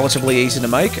 Looks relatively easy to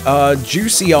make.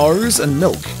 Juicy O's and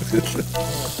milk.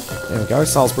 There we go.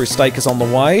 Salisbury steak is on the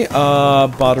way.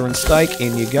 Butter and steak.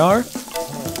 In you go.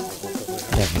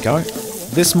 There we go.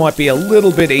 This might be a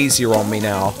little bit easier on me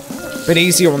now. A bit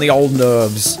easier on the old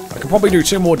nerves. I can probably do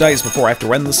 2 more days before I have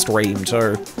to end the stream,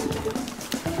 too.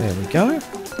 There we go.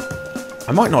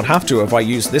 I might not have to if I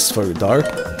use this food, though.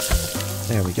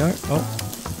 There we go. Oh,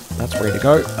 that's ready to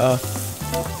go.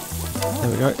 There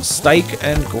we go. Steak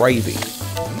and gravy.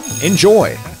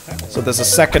 Enjoy! So there's a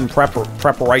second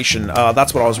preparation.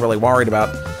 That's what I was really worried about.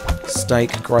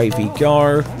 Steak, gravy,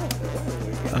 go.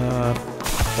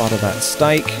 Butter that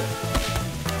steak.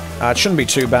 It shouldn't be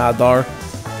too bad, though.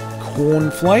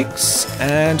 Cornflakes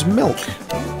and milk.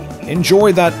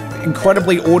 Enjoy that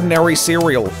incredibly ordinary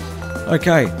cereal.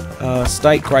 Okay,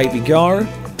 steak, gravy, go.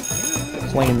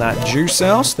 Clean that juice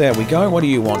out. There we go. What do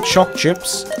you want? Choc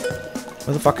chips?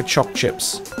 Where the fuck are choc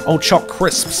chips? Oh, choc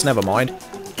crisps. Never mind.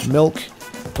 Milk.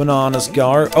 Bananas,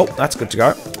 go. Oh, that's good to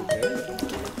go.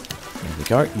 There we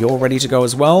go. You're ready to go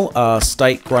as well.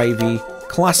 Steak, gravy,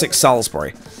 classic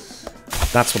Salisbury.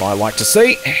 That's what I like to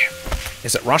see.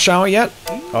 Is it rush hour yet?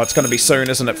 Oh, it's going to be soon,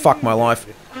 isn't it? Fuck my life.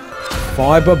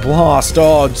 Fiber blast.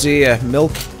 Oh, dear.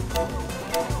 Milk.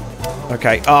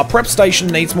 Okay, prep station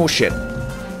needs more shit.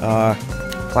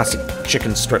 Classic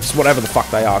chicken strips, whatever the fuck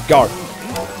they are. Go.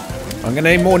 I'm going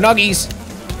to need more nuggies.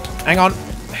 Hang on.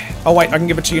 Oh, wait, I can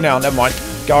give it to you now. Never mind.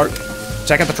 Go.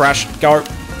 Check out the trash. Go.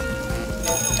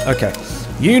 Okay.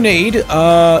 You need,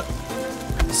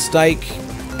 steak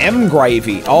M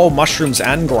gravy. Oh, mushrooms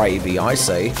and gravy. I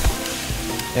see.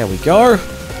 There we go.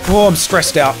 Oh, I'm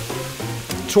stressed out.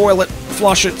 Toilet.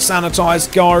 Flush it.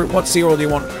 Sanitize. Go. What cereal do you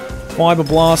want? Fiber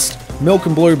blast. Milk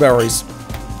and blueberries.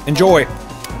 Enjoy.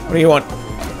 What do you want?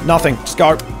 Nothing. Just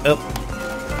go.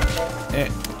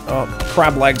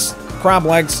 Crab legs. Crab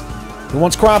legs. Who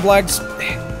wants crab legs?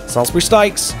 Salisbury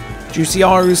steaks, Juicy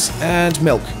O's, and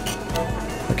milk.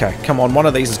 Okay, come on. One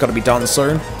of these has got to be done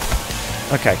soon.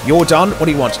 Okay, you're done. What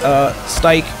do you want?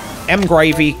 Steak, M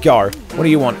gravy, go. What do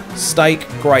you want? Steak,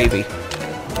 gravy.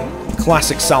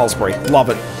 Classic Salisbury. Love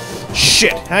it.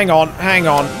 Shit. Hang on. Hang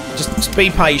on. Just be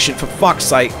patient, for fuck's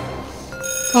sake.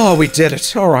 Oh, we did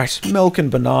it. Alright. Milk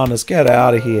and bananas. Get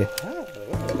out of here.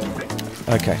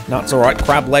 Okay. No, it's alright.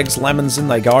 Crab legs, lemons, in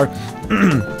they go.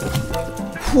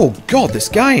 Oh, God, this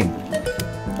game.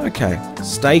 Okay.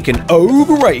 Steak and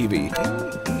gravy.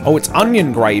 Oh, it's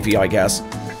onion gravy, I guess.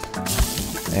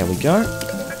 There we go.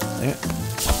 Yeah.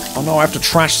 Oh, no, I have to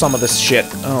trash some of this shit.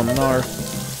 Oh, no.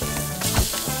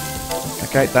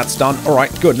 Okay, that's done.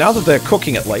 Alright, good. Now that they're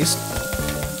cooking, at least.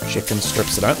 Chicken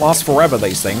strips. They don't last forever,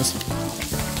 these things.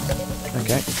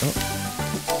 Okay.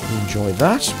 Oh. Enjoy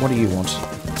that. What do you want?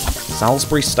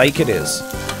 Salisbury steak it is.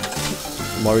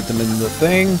 Load them in the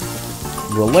thing.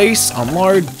 Release,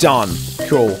 unload, done.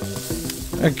 Cool.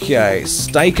 Okay,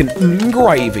 steak and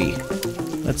gravy.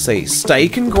 Let's see,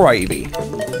 steak and gravy.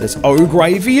 There's O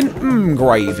gravy and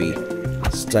gravy.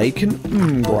 Steak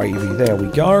and gravy. There we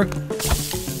go.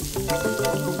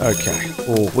 Okay.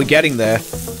 Oh, we're getting there.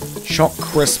 Choc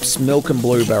crisps, milk and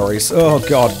blueberries. Oh,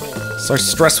 God. So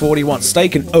stressful. What do you want?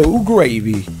 Steak and O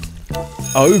gravy.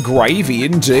 O gravy,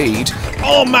 indeed.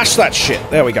 Oh, mash that shit.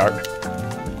 There we go.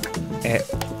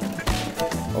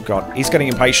 Oh, God. He's getting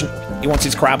impatient. He wants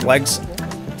his crab legs.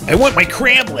 I want my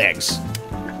crab legs.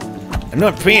 I'm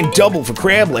not paying double for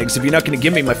crab legs if you're not going to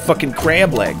give me my fucking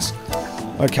crab legs.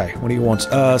 Okay, what do you want?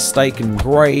 Steak and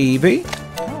gravy.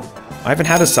 I haven't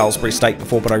had a Salisbury steak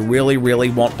before, but I really, really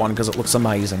want one because it looks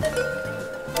amazing.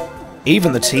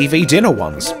 Even the TV dinner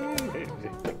ones.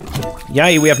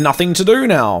 Yay, we have nothing to do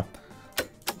now.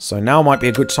 So now might be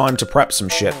a good time to prep some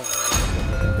shit.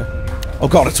 Oh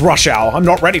God, it's rush hour. I'm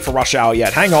not ready for rush hour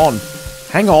yet. Hang on.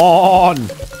 Hang on.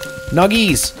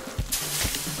 Nuggies.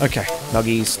 Okay,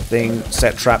 nuggies, thing,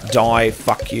 set trap, die,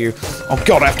 fuck you. Oh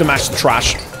god, I have to mash the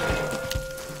trash.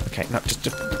 Okay, no, just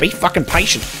be fucking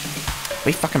patient.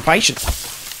 Be fucking patient.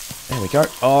 There we go.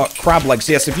 Oh, crab legs.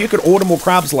 Yes, if you could order more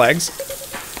crab's legs.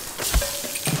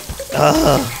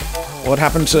 What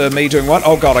happened to me doing what?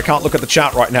 Oh god, I can't look at the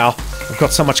chat right now. I've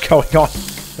got so much going on.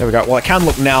 There we go. Well, I can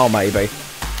look now, maybe.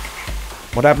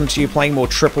 What happened to you playing more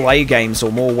AAA games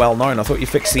or more well-known? I thought you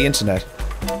fixed the internet.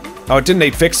 Oh, it didn't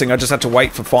need fixing. I just had to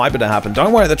wait for fiber to happen.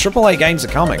 Don't worry, the AAA games are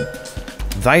coming.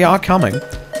 They are coming.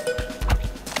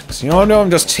 So, you know, I'm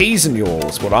just teasing you all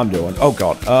is what I'm doing. Oh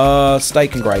god.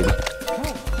 Steak and gravy.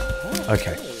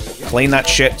 Okay. Clean that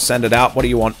shit. Send it out. What do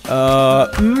you want?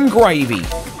 Gravy.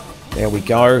 There we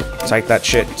go. Take that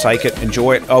shit. Take it.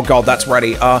 Enjoy it. Oh god, that's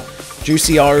ready.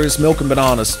 Juicy O's, milk and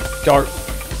bananas. Go.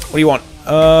 What do you want?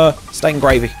 Steak and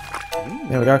gravy.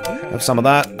 There we go. Have some of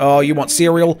that. Oh, you want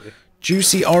cereal?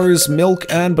 Juicy O's, milk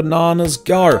and bananas.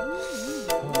 Go.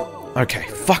 Okay,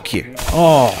 fuck you.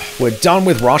 Oh, we're done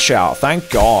with Rush Hour. Thank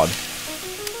God.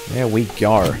 There we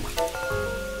go.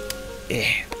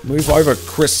 Yeah. Move over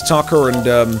Chris Tucker and,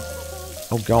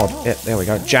 oh God. Yeah, there we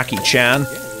go. Jackie Chan.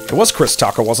 It was Chris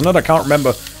Tucker, wasn't it? I can't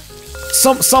remember.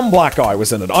 Some black guy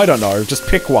was in it. I don't know. Just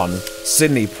pick one.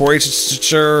 Sidney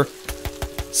Poitier,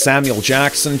 Samuel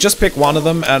Jackson. Just pick one of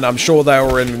them, and I'm sure they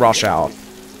were in Rush Hour.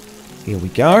 Here we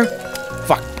go.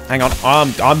 Fuck. Hang on.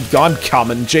 I'm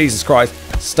coming. Jesus Christ.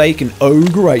 Steak and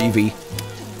gravy.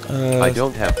 I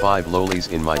don't have 5 lolies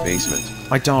in my basement.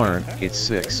 I don't. It's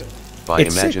 6. By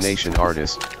Imagination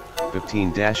Artist.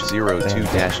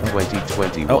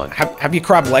 15-02-2021. Oh, have your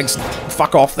crab legs.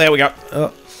 Fuck off. There we go.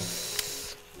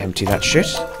 Empty that shit.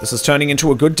 This is turning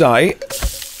into a good day.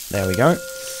 There we go.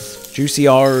 Juicy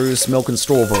O's, milk and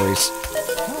strawberries.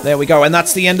 There we go. And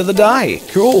that's the end of the day.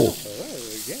 Cool.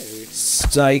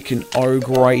 Steak and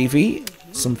gravy.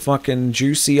 Some fucking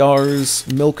Juicy O's,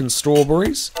 milk and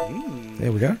strawberries.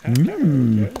 There we go.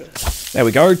 There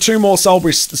we go. 2 more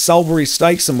Salisbury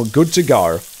steaks and we're good to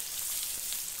go.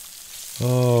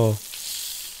 Oh.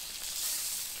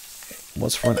 It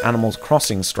was for an Animal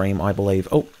Crossing stream, I believe.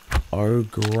 Oh,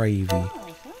 gravy.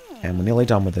 And we're nearly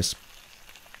done with this.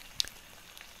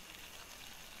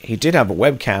 He did have a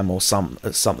webcam or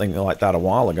something like that a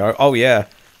while ago. Oh, yeah.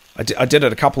 I did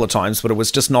it a couple of times, but it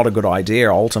was just not a good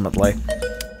idea, ultimately.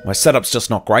 My setup's just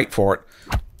not great for it.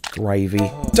 Gravy.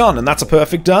 Done, and that's a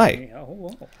perfect day.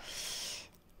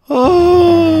 Oh.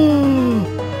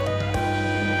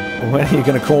 When are you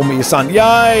going to call me your son?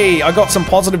 Yay! I got some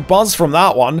positive buzz from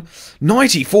that one.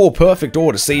 94 perfect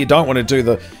orders. See, you don't want to do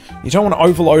the... You don't want to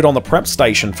overload on the prep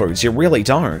station foods. You really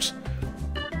don't.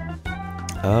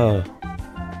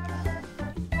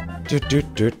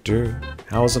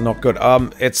 How is it not good?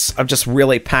 I'm just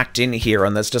really packed in here,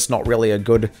 and there's just not really a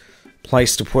good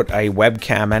place to put a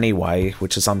webcam anyway,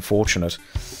 which is unfortunate.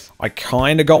 I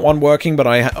kind of got one working, but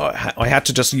I had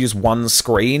to just use one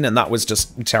screen, and that was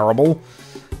just terrible.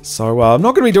 So I'm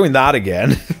not going to be doing that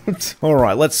again.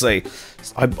 Alright, let's see.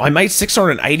 I made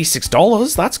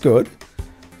 $686. That's good.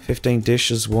 15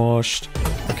 dishes washed.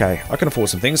 Okay, I can afford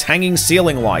some things. Hanging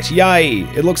ceiling light. Yay!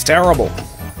 It looks terrible.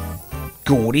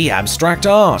 Gaudy abstract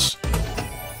art.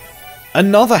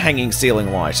 Another hanging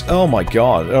ceiling light. Oh my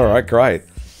god. Alright, great.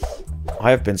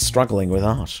 I have been struggling with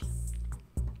art.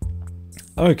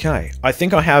 Okay, I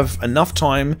think I have enough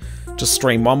time to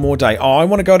stream one more day. Oh, I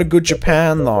want to go to Good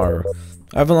Japan, though.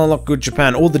 I haven't unlocked Good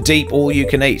Japan, or the Deep All You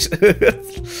Can Eat. I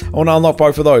want to unlock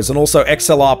both of those, and also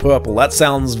XLR Purple. That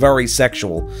sounds very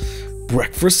sexual.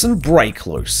 Breakfast and Break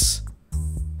Loose.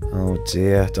 Oh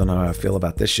dear, don't know how I feel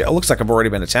about this shit. It looks like I've already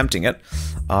been attempting it.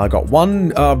 I got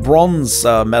 1 bronze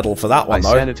medal for that one,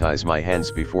 though. I sanitize my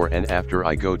hands before and after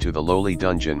I go to the lowly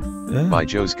dungeon. By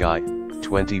JoesGuy.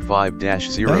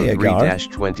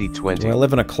 25-03-2020. Do I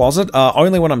live in a closet?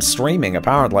 Only when I'm streaming,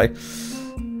 apparently.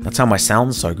 That's how my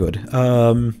sound's so good.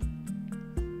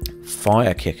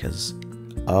 Fire kickers.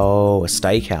 Oh, a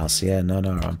steakhouse. Yeah,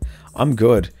 no, I'm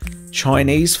good.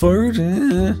 Chinese food?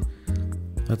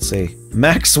 Let's see.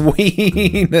 Max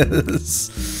Wieners.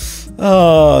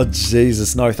 Oh,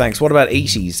 Jesus, no thanks. What about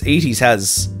Eaties? Eaties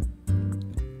has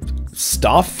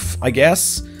stuff, I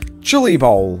guess. Chili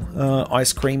bowl,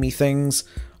 ice creamy things.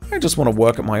 I just want to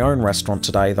work at my own restaurant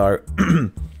today, though.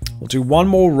 We'll do one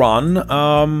more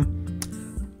run.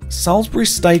 Salisbury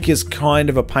steak is kind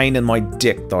of a pain in my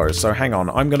dick, though. So hang on,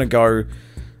 I'm gonna go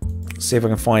see if I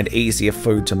can find easier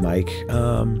food to make.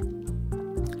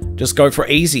 Just go for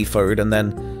easy food and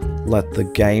then let the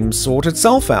game sort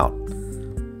itself out.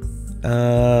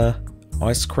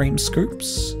 Ice cream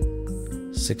scoops,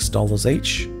 $6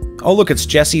 each. Oh look, it's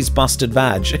Jesse's busted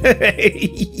badge.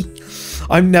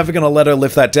 I'm never going to let her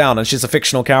live that down, and she's a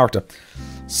fictional character.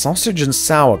 Sausage and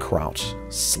sauerkraut.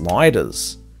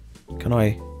 Sliders. Can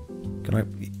I...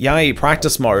 Yay,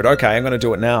 practice mode. Okay, I'm going to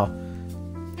do it now.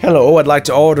 Hello, I'd like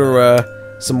to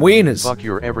order, some wieners. Fuck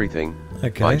your everything.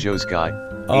 Okay. By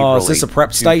JoesGuy. Oh, is this a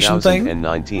prep station thing?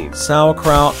 2019.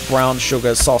 Sauerkraut, brown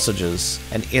sugar, sausages.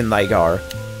 And in they go.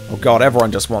 Oh god,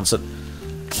 everyone just wants it.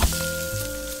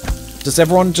 Does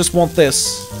everyone just want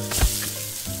this?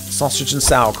 Sausage and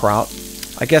sauerkraut.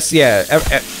 I guess, yeah,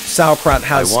 sauerkraut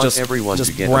has just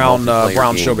brown,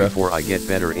 brown sugar. Before I get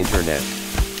better internet.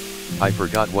 I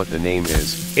forgot what the name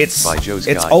is. It's by JoesGuy.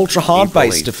 It's ultra hard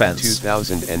base defense.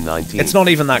 2019. It's not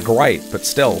even that great, but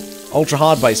still, ultra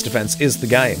hard base defense is the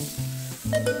game.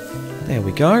 There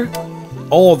we go.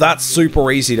 Oh, that's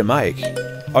super easy to make.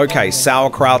 Okay,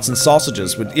 sauerkrauts and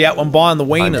sausages. Yeah, I'm buying the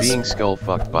wieners. I'm being skull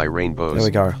fucked by rainbows. There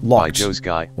we go. Locked. By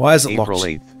JoesGuy. Why is it locked? April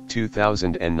 8th,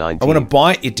 2019. I want to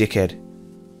buy it, you dickhead.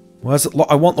 Why is it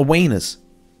locked? I want the wieners.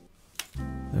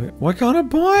 Why can't I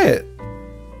buy it?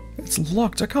 It's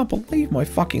locked. I can't believe my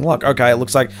fucking luck. Okay, it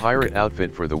looks like... Pirate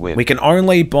outfit for the win. We can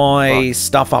only buy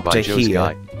stuff up to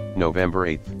here. November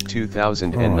 8th,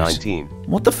 2019. Right.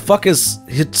 What the fuck is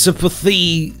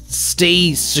Hitipathy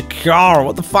Stee Shikar?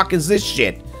 What the fuck is this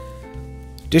shit?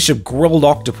 Dish of grilled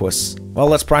octopus. Well,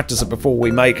 let's practice it before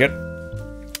we make it.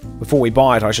 Before we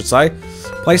buy it, I should say.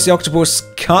 Place the octopus,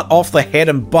 cut off the head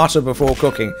and butter before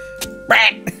cooking.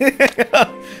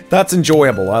 That's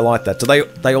enjoyable. I like that. Do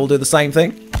they all do the same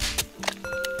thing?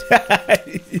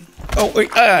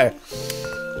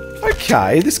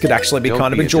 Okay, this could actually be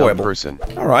kind of enjoyable.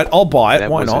 Alright, I'll buy it.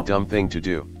 Why not? That was a dumb thing to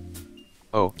do.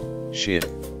 Oh, shit.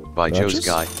 By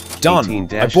JoesGuy. Done.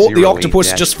 I bought the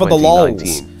octopus just for the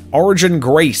lols. Origin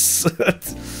Greece.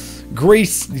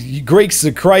 Greeks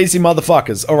are crazy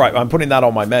motherfuckers. Alright, I'm putting that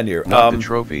on my menu. Not the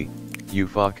trophy. You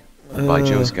fuck. By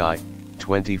JoesGuy.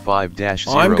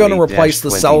 25-08-2019. I'm going to replace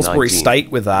the Salisbury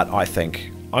steak with that, I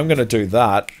think. I'm going to do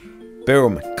that.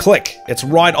 Boom. Click. It's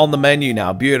right on the menu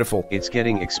now. Beautiful. It's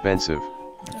getting expensive.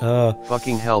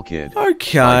 Fucking hell, kid.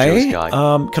 Okay.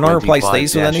 Can I replace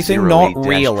these with anything? Not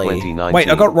really. Wait,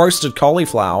 I got roasted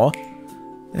cauliflower.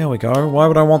 There we go. Why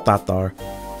would I want that, though?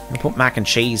 I'll put mac and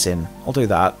cheese in. I'll do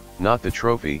that. Not the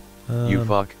trophy. You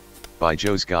fuck. By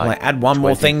JoesGuy. Will I add one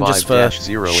more thing just for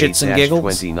shits and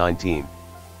giggles? 2019.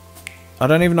 I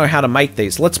don't even know how to make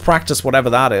these. Let's practice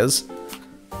whatever that is.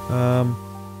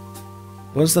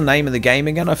 What's the name of the game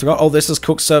again? I forgot. Oh, this is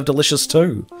Cook Serve Delicious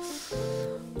too.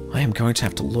 I am going to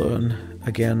have to learn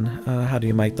again. How do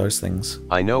you make those things?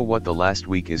 I know what the last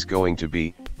week is going to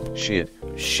be. Shit.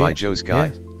 By JoesGuy. Yeah.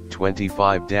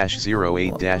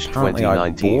 25-08-2019.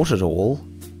 I bought it all.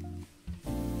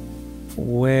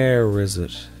 Where is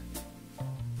it?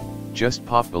 Just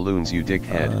pop balloons, you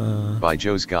dickhead. By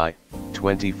JoesGuy.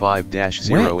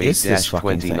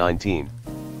 25-08-2019.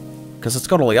 Because it's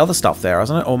got all the other stuff there,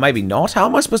 hasn't it? Or maybe not? How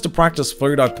am I supposed to practice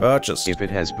food I've purchased? If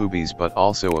it has boobies but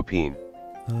also a peen.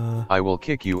 I will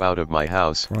kick you out of my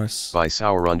house. Price. By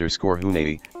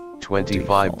sour_Hunay.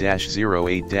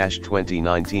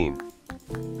 25-08-2019.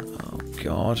 Oh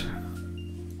god.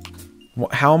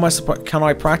 What, how am I supposed... Can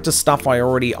I practice stuff I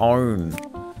already own?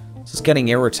 This is getting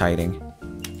irritating.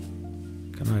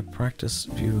 Can I practice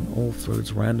view all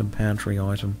foods, random pantry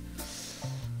item?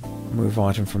 Move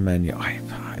item from menu. I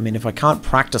mean, if I can't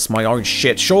practice my own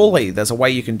shit, surely there's a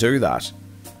way you can do that.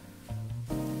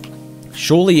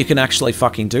 Surely you can actually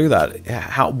fucking do that.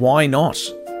 How? Why not?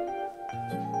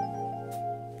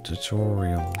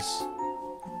 Tutorials.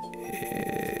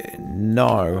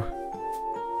 No.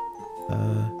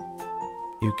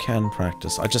 You can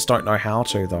practice. I just don't know how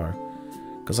to, though.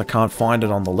 Because I can't find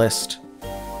it on the list.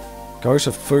 Go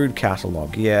to food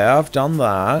catalog. Yeah, I've done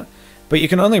that. But you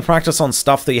can only practice on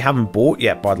stuff that you haven't bought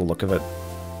yet, by the look of it.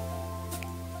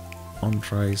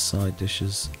 Entrees, side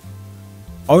dishes.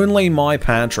 Only my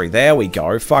pantry. There we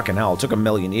go. Fucking hell, it took a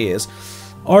million years.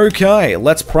 Okay,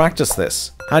 let's practice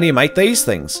this. How do you make these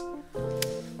things?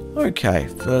 Okay,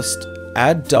 first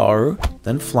add dough,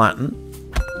 then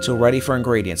flatten till ready for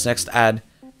ingredients. Next add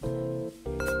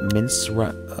mince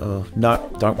no,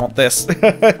 don't want this.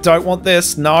 Don't want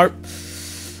this, no.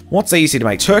 What's easy to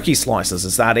make? Turkey slices,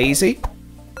 is that easy?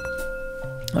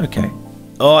 Okay.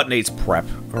 Oh, it needs prep.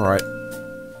 Alright.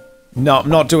 No, I'm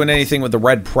not doing anything with the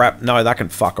red prep. No, that can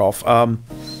fuck off.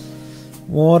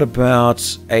 What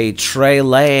about a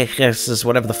treleches,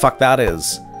 whatever the fuck that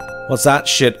is? What's that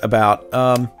shit about?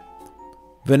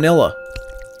 Vanilla.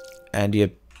 And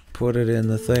you put it in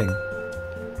the thing.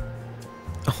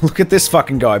 Oh, look at this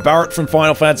fucking guy. Barrett from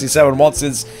Final Fantasy VII wants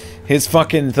his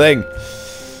fucking thing.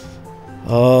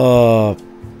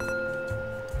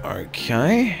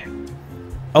 Okay.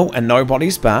 Oh, and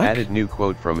nobody's back. Added new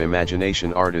quote from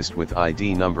imagination artist with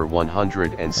ID number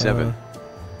 107.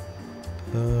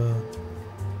 There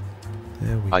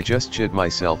we I just chid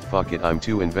myself, fuck it, I'm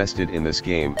too invested in this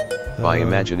game. By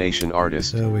imagination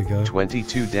artist. There we go.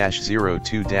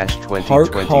 22-02-2021.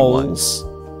 Poke holes.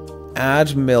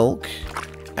 Add milk.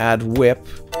 Add whip.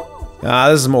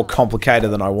 This is more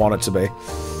complicated than I want it to be.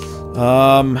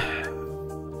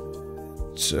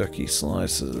 Turkey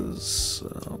slices.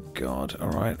 Oh god,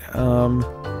 alright.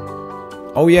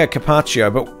 Oh yeah,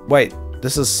 carpaccio, but wait,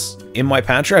 this is in my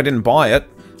pantry? I didn't buy it.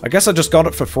 I guess I just got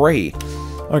it for free.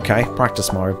 Okay,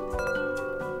 practice mode.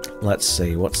 Let's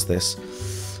see, what's this?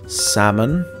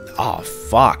 Salmon. Oh,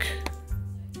 fuck.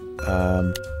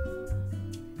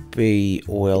 Bee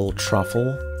oil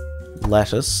truffle.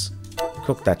 Lettuce.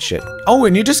 Cook that shit. Oh,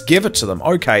 and you just give it to them.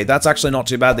 Okay, that's actually not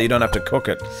too bad that you don't have to cook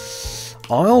it.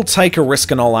 I'll take a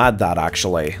risk and I'll add that,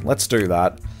 actually. Let's do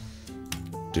that.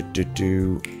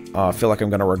 Oh, I feel like I'm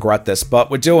going to regret this, but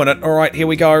we're doing it. Alright, here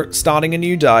we go. Starting a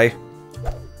new day.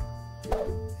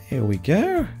 Here we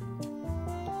go.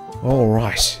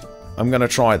 Alright. I'm going to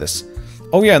try this.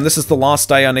 Oh yeah, and this is the last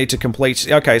day I need to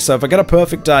complete. Okay, so if I get a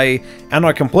perfect day and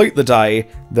I complete the day,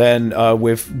 then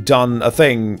we've done a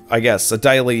thing, I guess. A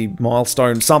daily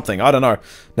milestone something. I don't know.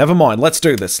 Never mind. Let's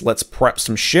do this. Let's prep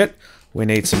some shit. We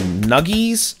need some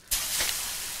nuggies.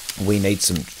 We need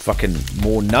some fucking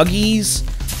more nuggies.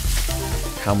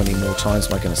 How many more times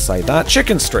am I going to say that?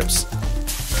 Chicken strips.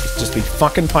 Just be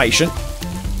fucking patient.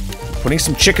 Putting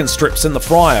some chicken strips in the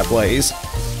fryer, please.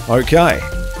 Okay.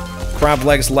 Crab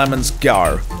legs, lemons,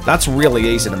 go. That's really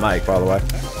easy to make, by the way.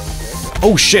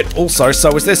 Oh shit, also,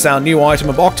 so is this our new item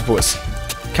of octopus?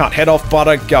 Cut head off,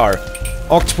 butter, go.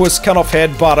 Octopus, cut off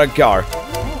head, butter, go.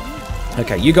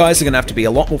 Okay, you guys are gonna have to be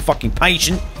a lot more fucking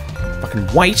patient.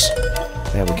 Fucking wait.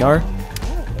 There we go.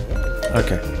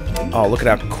 Okay. Oh, look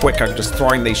at how quick I'm just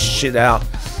throwing these shit out.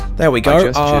 There we go. I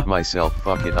just chid myself,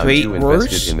 fuck it, I'm too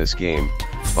invested in this game.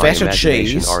 Feta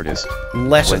cheese, artist,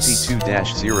 lettuce.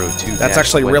 22-02. That's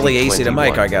actually really easy to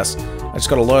make, I guess. I just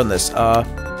gotta learn this.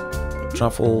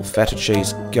 Truffle, feta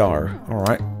cheese, go.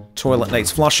 Alright. Toilet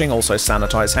needs flushing, also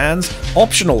sanitize hands.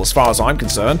 Optional as far as I'm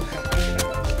concerned.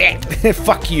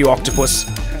 Fuck you, octopus.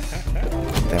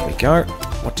 There we go.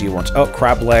 What do you want? Oh,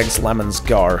 crab legs, lemons,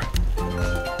 go.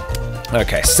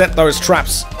 Okay, set those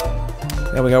traps.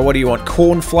 There we go. What do you want?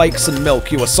 Cornflakes and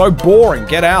milk. You are so boring.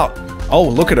 Get out. Oh,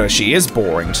 look at her. She is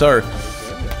boring, too.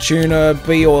 Tuna,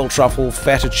 bee oil truffle,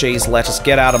 feta cheese, lettuce.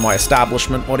 Get out of my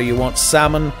establishment. What do you want?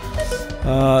 Salmon.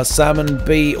 Salmon,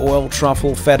 bee oil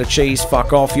truffle, feta cheese.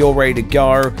 Fuck off. You're ready to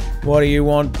go. What do you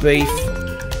want? Beef.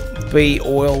 Bee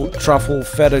oil truffle,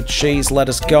 feta cheese.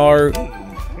 Lettuce, go.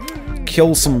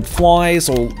 Kill some flies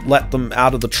or let them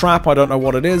out of the trap. I don't know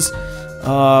what it is.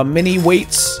 Mini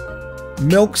wheats.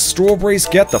 Milk, strawberries.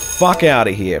 Get the fuck out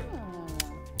of here.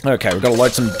 Okay, we've got to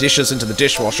load some dishes into the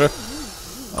dishwasher.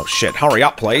 Oh shit, hurry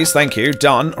up please, thank you,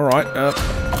 done, alright,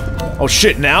 oh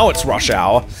shit, now it's rush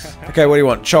hour. Okay, what do you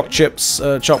want? Choc chips,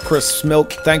 choc crisps,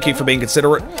 milk, thank you for being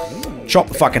considerate. Chop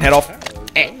the fucking head off.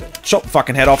 Chop the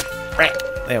fucking head off.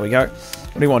 There we go.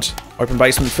 What do you want? Open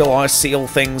basement, fill ice, seal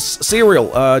things, cereal,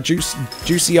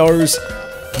 Juicy O's,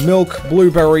 milk,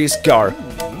 blueberries, go.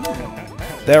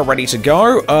 They're ready to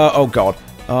go, oh god.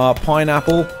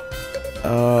 Pineapple,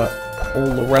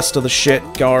 all the rest of the shit,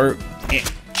 go.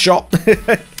 Chop.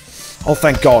 Oh,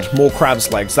 thank God. More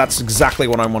crab's legs. That's exactly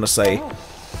what I want to see.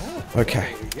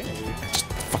 Okay. Just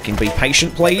fucking be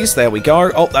patient, please. There we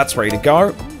go. Oh, that's ready to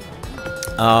go.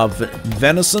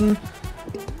 Venison.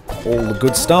 All the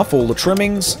good stuff. All the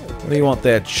trimmings. What do you want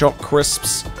there? Choc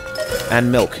crisps. And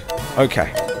milk.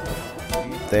 Okay.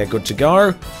 They're good to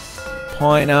go.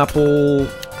 Pineapple.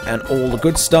 And all the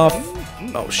good stuff.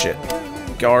 Oh, shit.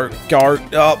 Go. Go.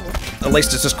 Oh. At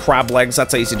least it's just crab legs.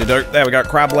 That's easy to do. There we go.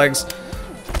 Crab legs.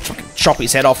 Fucking chop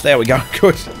his head off. There we go.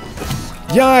 Good.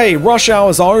 Yay! Rush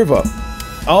hour's over.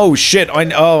 Oh, shit. I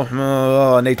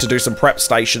need to do some prep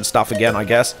station stuff again, I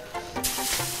guess.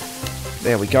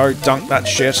 There we go. Dunk that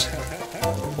shit.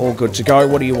 All good to go.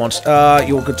 What do you want?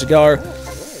 You're good to go.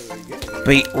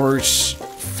 Beetroot.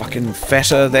 Fucking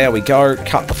feta. There we go.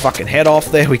 Cut the fucking head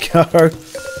off. There we go.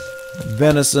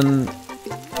 Venison.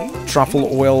 Truffle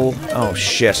oil. Oh,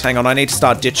 shit. Hang on, I need to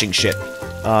start ditching shit.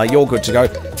 You're good to go.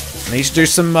 I need to do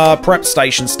some prep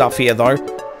station stuff here, though.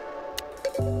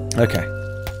 Okay.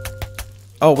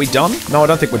 Oh, are we done? No, I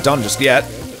don't think we're done just yet.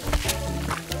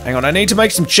 Hang on, I need to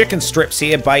make some chicken strips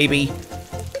here, baby.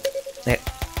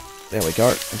 There we go.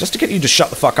 And just to get you to shut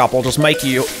the fuck up, I'll just make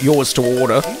you yours to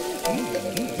order.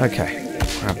 Okay.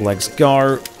 Crab legs,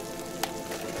 go.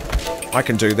 I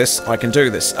can do this. I can do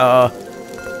this.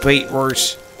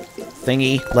 Beetroot.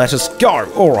 thingy, lettuce, go!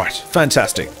 Alright,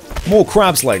 fantastic. More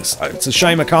crab's legs. It's a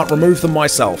shame I can't remove them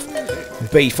myself.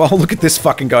 Beef. Oh, look at this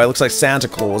fucking guy. Looks like Santa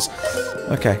Claus.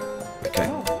 Okay. Okay.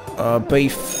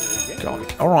 Beef.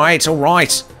 God. Alright,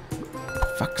 alright.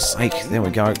 Fuck's sake. There we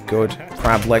go. Good.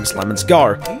 Crab legs, lemons,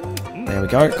 go. There we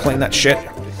go. Clean that shit.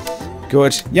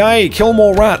 Good. Yay! Kill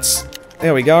more rats.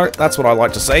 There we go. That's what I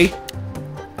like to see.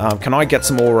 Can I get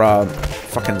some more,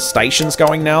 fucking stations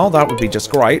going now? That would be just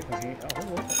great.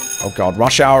 Oh god,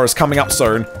 rush hour is coming up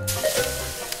soon.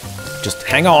 Just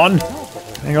hang on.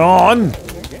 Hang on.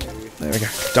 There we go.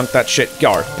 Dunk that shit.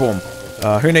 Go. Boom.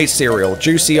 Who needs cereal?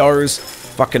 Juicy O's.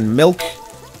 Fucking milk.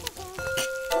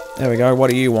 There we go. What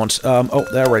do you want? Oh,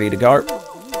 they're ready to go.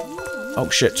 Oh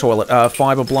shit, toilet.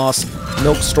 Fiber blast.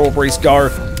 Milk, strawberries, go.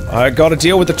 I gotta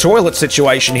deal with the toilet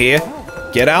situation here.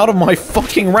 Get out of my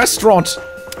fucking restaurant.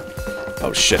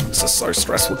 Oh shit, this is so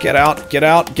stressful. Get out, get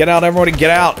out, get out, everybody,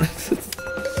 get out.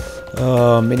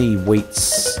 Mini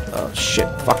wheats. Oh shit,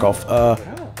 fuck off.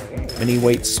 Mini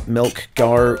wheats, milk,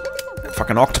 go.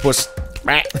 Fucking octopus.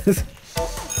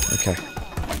 Okay.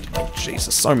 Oh,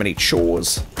 Jesus, so many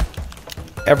chores.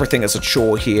 Everything is a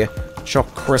chore here. Choc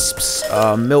crisps,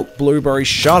 milk, blueberries,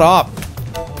 shut up!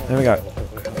 There we go.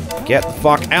 Get the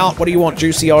fuck out. What do you want?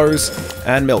 Juicy O's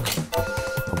and milk.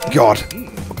 Oh god.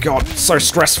 Oh god, so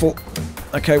stressful.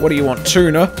 Okay, what do you want?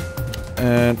 Tuna,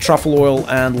 and truffle oil,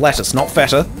 and lettuce, not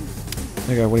feta.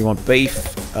 There you go, what do you want? Beef,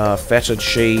 feta,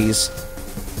 cheese,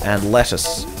 and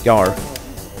lettuce. Go.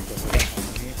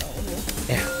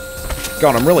 Yeah.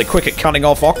 God, I'm really quick at cutting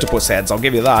off octopus heads, I'll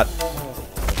give you that.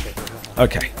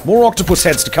 Okay, more octopus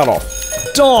heads to cut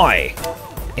off. Die!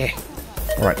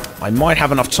 Alright, I might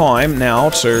have enough time now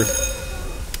to...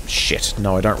 Shit,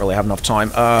 no, I don't really have enough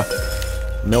time.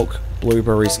 Milk,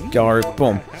 blueberries, go,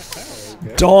 boom.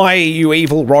 Die, you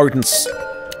evil rodents.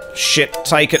 Shit,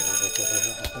 take it.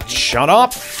 Shut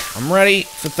up! I'm ready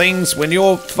for things when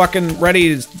you're fucking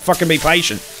ready to fucking be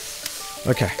patient.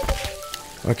 Okay.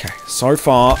 Okay, so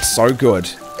far, so good.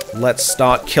 Let's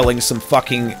start killing some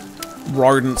fucking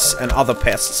rodents and other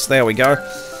pests. There we go.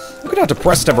 Look at how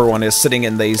depressed everyone is sitting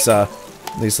in these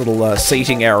little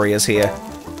seating areas here.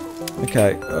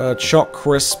 Okay, choc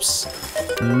crisps,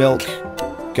 milk,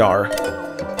 go.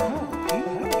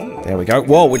 There we go.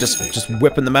 Whoa, we're just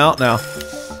whipping them out now.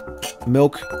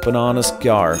 Milk, bananas,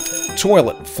 go.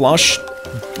 Toilet, flush.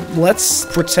 Let's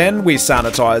pretend we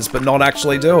sanitize, but not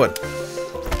actually do it.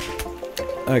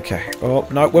 Okay. Oh,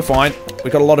 no, we're fine.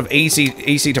 We've got a lot of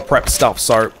easy to prep stuff,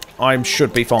 so I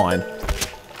should be fine.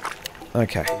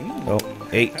 Okay. Oh,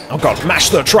 eat. Oh god, mash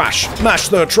the trash! Mash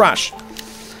the trash!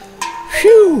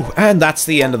 Phew! And that's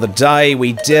the end of the day.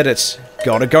 We did it.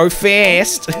 Gotta go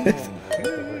fast.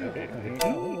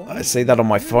 I see that on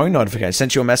my phone notification. I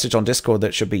sent you a message on Discord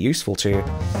that should be useful to you.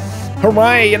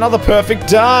 Hooray! Another perfect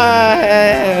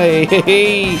day!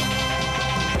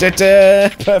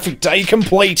 Perfect day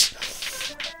complete.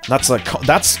 That's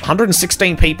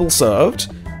 116 people served.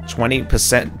 20%,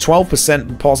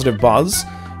 12% positive buzz.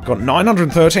 Got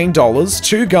 $913,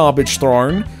 2 garbage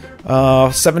thrown,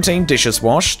 17 dishes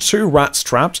washed, 2 rats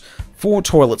trapped, 4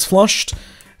 toilets flushed,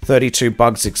 32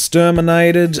 bugs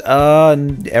exterminated,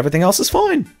 and everything else is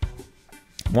fine.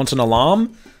 Want an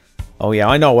alarm? Oh yeah,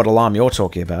 I know what alarm you're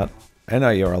talking about. I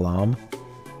know your alarm.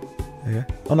 Yeah.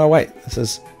 Oh no, wait. This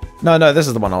is... No, this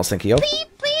is the one I was thinking of. Beep,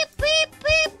 beep, beep,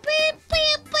 beep, beep,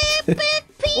 beep, beep,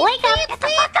 beep. Wake up! Get the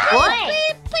fuck up!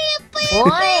 Boy,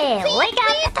 wake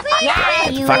up! Get the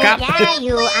fuck up! Yeah,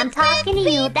 you. I'm talking to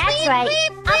you. That's right.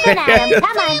 Up and at 'em.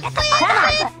 Come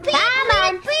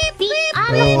on. Feet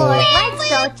on the floor. Let's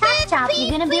go. Chop, chop.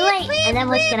 You're gonna be late. And then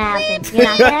what's gonna happen? You're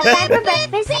not gonna have time for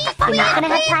breakfast. You're not gonna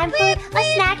have time for a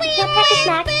snack. You can't pack a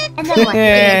snack. And then what?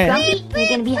 You're gonna be grumpy. You're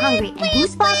gonna be hungry. And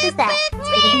whose fault is that? It's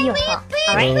gonna be your fault.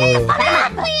 Alright?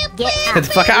 Come on. Get up. Get the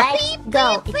fuck up. Let's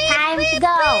go. It's time to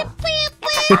go.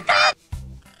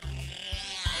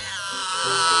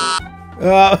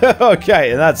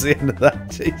 Okay, and that's the end of that.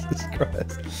 Jesus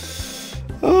Christ.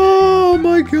 Oh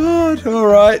my god.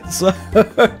 Alright, so...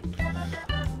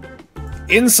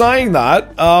 in saying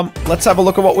that, let's have a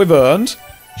look at what we've earned.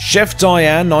 Chef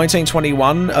Diane,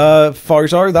 1921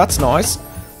 photo. That's nice.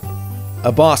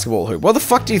 A basketball hoop. What the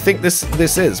fuck do you think this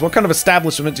is? What kind of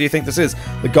establishment do you think this is?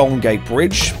 The Golden Gate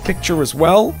Bridge picture as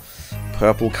well.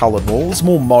 Purple coloured walls.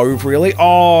 More mauve, really.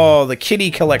 Oh, the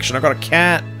kitty collection. I got a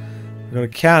cat. I got a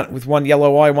cat with one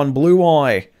yellow eye, one blue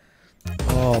eye.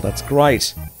 Oh, that's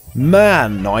great.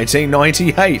 Man,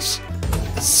 1998.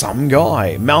 Some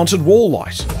guy. Mounted wall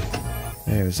light.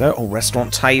 There's that. Oh,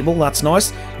 restaurant table. That's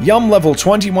nice. Yum level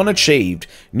 21 achieved.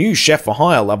 New chef for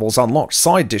higher levels unlocked.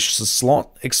 Side dishes slot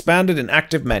expanded in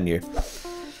active menu.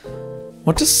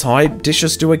 What do side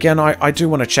dishes do again? I do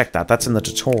want to check that. That's in the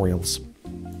tutorials.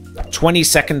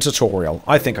 20-second tutorial.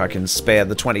 I think I can spare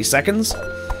the 20 seconds.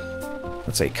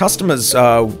 Let's see. Customers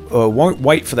won't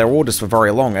wait for their orders for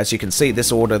very long. As you can see,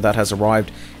 this order that has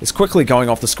arrived is quickly going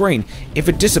off the screen. If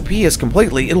it disappears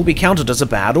completely, it'll be counted as a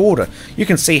bad order. You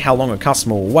can see how long a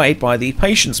customer will wait by the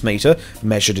patience meter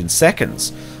measured in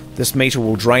seconds. This meter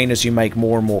will drain as you make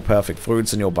more and more perfect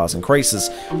foods and your buzz increases.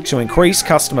 To increase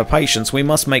customer patience, we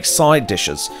must make side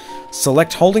dishes.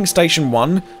 Select holding station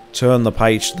 1, turn the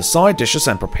page to the side dishes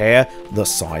and prepare the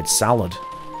side salad.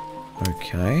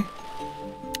 Okay.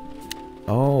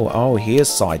 Oh, here's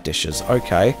side dishes.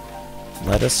 Okay.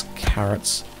 Lettuce,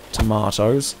 carrots,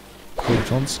 tomatoes,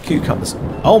 croutons, cucumbers.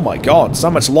 Oh my god,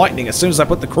 so much lightning as soon as I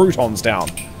put the croutons down.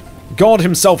 God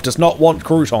himself does not want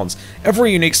croutons.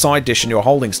 Every unique side dish in your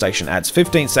holding station adds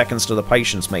 15 seconds to the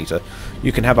patience meter.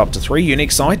 You can have up to 3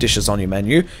 unique side dishes on your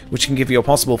menu, which can give you a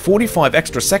possible 45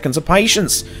 extra seconds of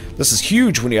patience. This is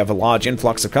huge when you have a large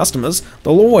influx of customers.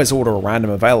 They'll always order a random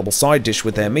available side dish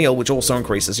with their meal, which also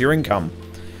increases your income.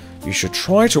 You should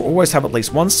try to always have at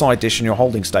least one side dish in your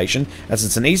holding station, as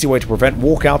it's an easy way to prevent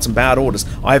walkouts and bad orders.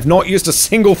 I have not used a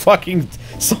single fucking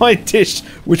side dish,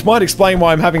 which might explain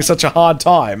why I'm having such a hard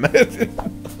time.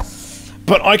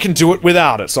 But I can do it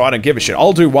without it, so I don't give a shit.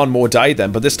 I'll do one more day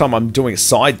then, but this time I'm doing a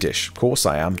side dish. Of course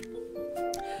I am.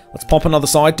 Let's pop another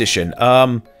side dish in.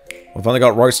 We've only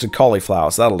got roasted cauliflower,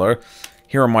 so that'll do.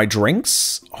 Here are my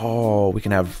drinks. Oh, we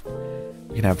can have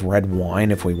red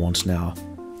wine if we want now.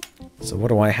 So what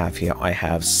do I have here? I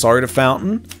have soda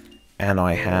fountain, and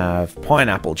I have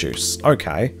pineapple juice.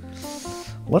 Okay.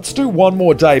 Let's do one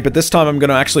more day, but this time I'm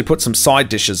going to actually put some side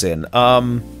dishes in.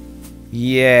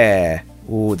 Yeah.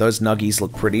 Ooh, those nuggies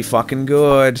look pretty fucking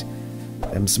good.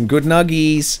 Them some good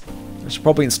nuggies. I should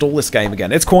probably install this game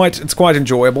again. It's quite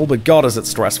enjoyable, but god is it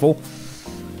stressful.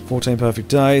 14 perfect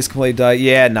days, complete day.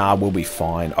 Yeah, nah, we'll be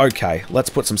fine. Okay, let's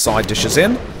put some side dishes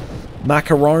in.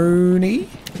 Macaroni.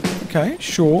 Okay,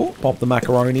 sure. Pop the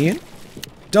macaroni in.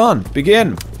 Done.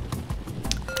 Begin.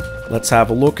 Let's have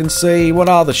a look and see what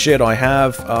other shit I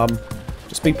have.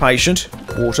 Just be patient.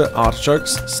 Water,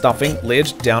 artichokes, stuffing,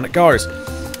 lid, down it goes.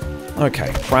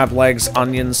 Okay, crab legs,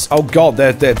 onions. Oh god,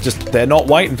 they're not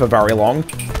waiting for very long.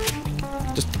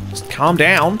 Just calm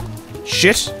down.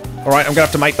 Shit. Alright, I'm gonna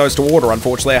have to make those to order,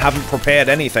 unfortunately. I haven't prepared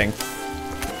anything.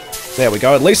 There we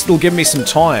go. At least it'll give me some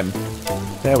time.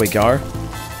 There we go.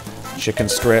 Chicken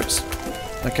strips.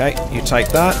 Okay, you take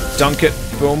that, dunk it,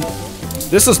 boom.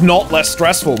 This is not less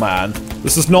stressful, man.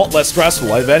 This is not less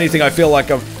stressful. If anything, I feel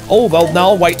like oh, well, now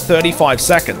I'll wait 35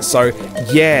 seconds, so,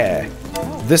 yeah.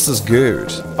 This is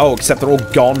good. Oh, except they're all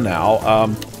gone now.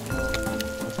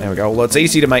 There we go. Well, it's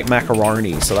easy to make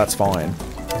macaroni, so that's fine.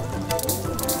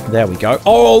 There we go.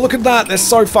 Oh, look at that! They're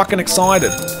so fucking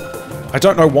excited. I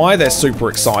don't know why they're super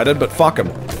excited, but fuck them.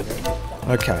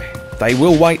 Okay. They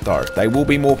will wait, though. They will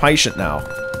be more patient now.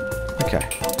 Okay.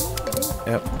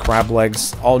 Yep, crab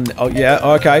legs. Oh yeah,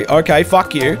 okay,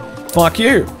 fuck you. Fuck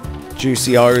you.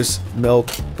 Juicy O's,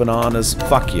 milk, bananas.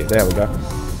 Fuck you. There we go.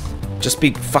 Just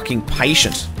be fucking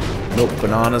patient. Milk,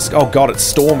 bananas. Oh god, it's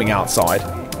storming outside.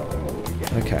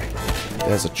 Okay.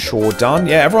 There's a chore done.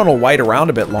 Yeah, everyone will wait around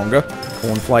a bit longer.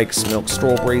 Cornflakes, milk,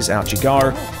 strawberries. Out you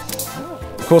go.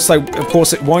 Of course,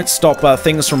 it won't stop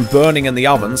things from burning in the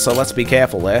oven, so let's be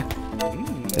careful there.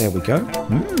 There we go.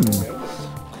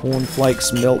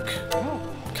 Cornflakes, milk,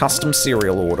 custom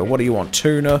cereal order. What do you want?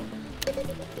 Tuna,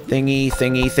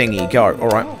 thingy. Go.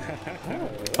 Alright.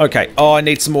 Okay. Oh, I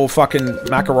need some more fucking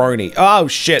macaroni. Oh,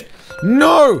 shit.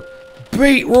 No!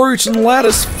 Beetroot and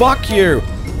lettuce. Fuck you.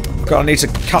 God, I need to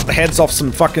cut the heads off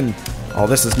some fucking... Oh,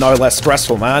 this is no less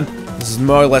stressful, man. This is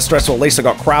no less stressful. At least I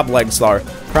got crab legs, though.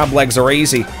 Crab legs are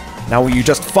easy. Now will you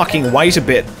just fucking wait a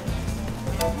bit?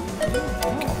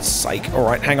 God's sake.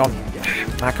 Alright, hang on.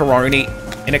 Macaroni.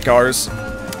 In it goes.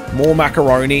 More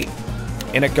macaroni.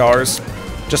 In it goes.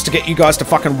 Just to get you guys to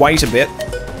fucking wait a bit.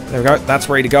 There we go. That's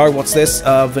ready to go. What's this?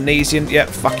 Venetian. Yeah,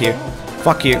 fuck you.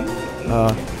 Fuck you.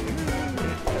 There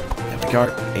we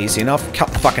go. Easy enough. Cut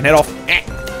the fucking head off.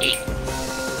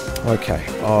 Okay.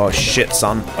 Oh, shit,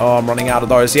 son. Oh, I'm running out of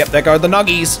those. Yep, there go the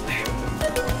nuggies.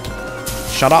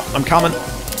 Shut up. I'm coming.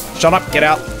 Shut up. Get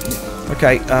out.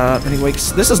 Okay, many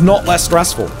weeks. This is not less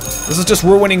stressful. This is just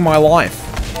ruining my life.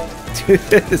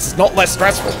 This is not less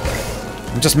stressful.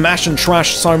 I'm just mashing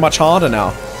trash so much harder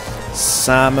now.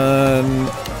 Salmon.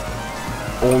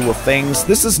 All the things.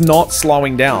 This is not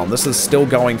slowing down. This is still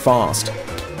going fast.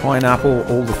 Pineapple.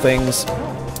 All the things.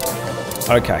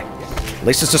 Okay. At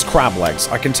least it's just crab legs.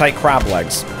 I can take crab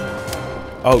legs.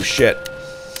 Oh, shit.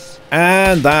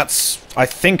 And that's I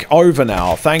think, over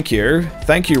now. Thank you.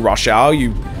 Thank you, Rush Hour.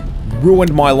 You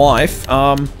ruined my life.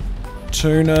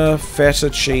 Tuna, feta,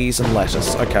 cheese, and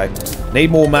lettuce. Okay.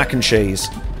 Need more mac and cheese.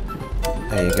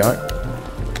 There you go.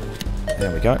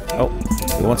 There we go. Oh,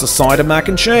 he wants a side of mac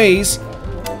and cheese.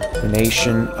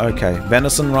 Venetian. Okay.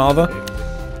 Venison, rather.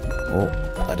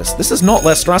 Oh, lettuce. This is not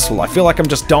less stressful. I feel like I'm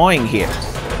just dying here.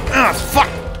 Ah, fuck!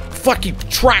 Fuck you,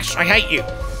 trash! I hate you!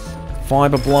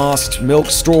 Fiber blast, milk,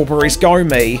 strawberries, go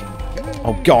me!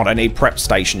 Oh god, I need prep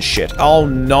station shit. Oh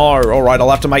no! Alright, I'll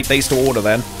have to make these to order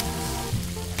then.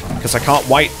 Because I can't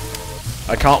wait.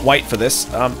 I can't wait for this.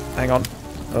 Hang on.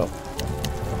 Oh.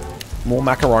 More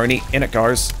macaroni. In it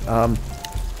goes. I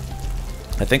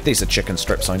think these are chicken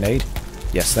strips I need.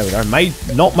 Yes, there we go.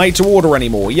 Not made to order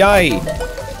anymore. Yay!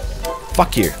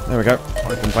 Fuck you. There we go.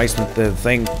 Open basement, the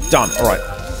thing. Done. Alright.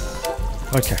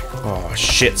 Okay. Oh,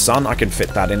 shit, son. I can fit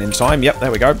that in time. Yep,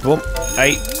 there we go. Boom.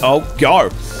 Hey. Oh, go.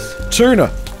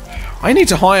 Tuna. I need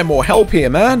to hire more help here,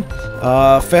 man.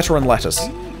 Feta and lettuce.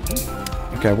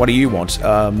 Okay, what do you want?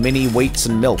 Mini wheats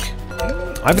and milk.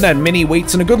 I haven't had mini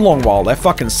wheats in a good long while. They're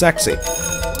fucking sexy.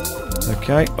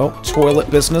 Okay. Oh, toilet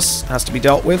business has to be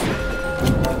dealt with.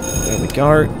 There we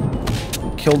go.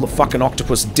 Kill the fucking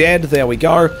octopus dead. There we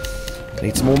go.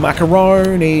 Need some more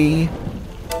macaroni.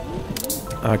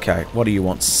 Okay, what do you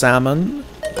want? Salmon.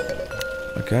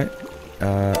 Okay.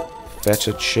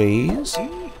 Feta cheese.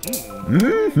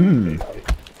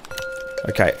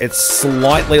 Okay, it's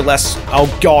slightly less... Oh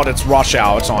god, it's rush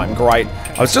hour time. Great.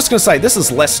 I was just going to say, this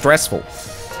is less stressful.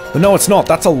 But no, it's not.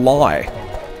 That's a lie.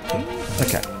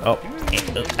 Okay. Oh.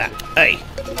 Hey.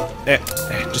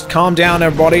 Just calm down,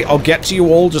 everybody. I'll get to you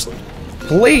all. Just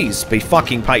please be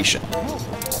fucking patient.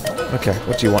 Okay,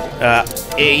 what do you want?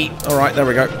 E. Alright, there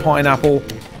we go. Pineapple.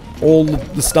 All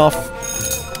the stuff.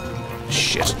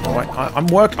 Shit. Alright, I'm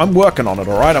working on it,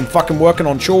 alright? I'm fucking working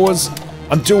on chores.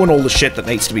 I'm doing all the shit that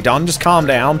needs to be done. Just calm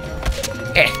down.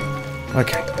 Okay.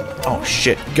 Oh,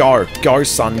 shit. Go. Go,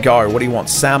 son. Go. What do you want?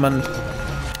 Salmon.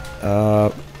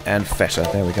 And feta.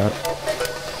 There we go.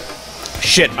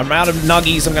 Shit. I'm out of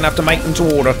nuggies. I'm gonna have to make them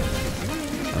to order.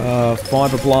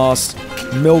 Fiber blast.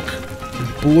 Milk.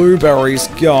 Blueberries.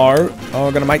 Go. Oh,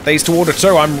 I'm gonna make these to order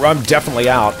too. I'm definitely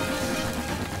out.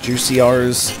 Juicy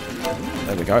O's.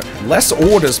 There we go. Less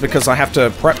orders because I have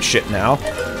to prep shit now.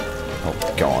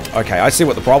 Oh, God. Okay, I see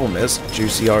what the problem is.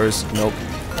 Juicy O's, milk.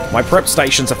 My prep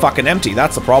stations are fucking empty.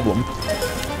 That's the problem.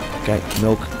 Okay,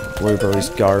 milk, blueberries,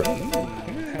 go.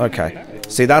 Okay.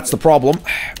 See, that's the problem.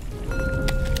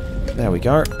 There we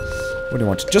go. What do you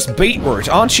want? Just beetroot.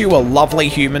 Aren't you a lovely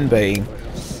human being?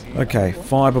 Okay,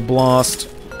 fiber blast.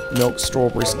 Milk,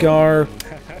 strawberries, go.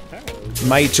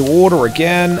 Made to order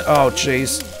again. Oh,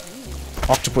 jeez.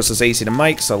 Octopus is easy to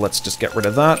make, so let's just get rid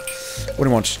of that. What do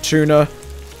you want? Tuna.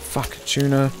 Fuck,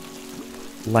 tuna.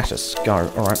 Lettuce. Go.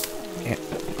 Alright. Yeah.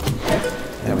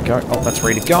 There we go. Oh, that's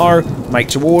ready to go. Make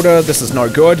to order. This is no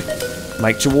good.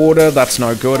 Make to order. That's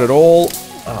no good at all.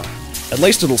 At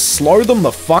least it'll slow them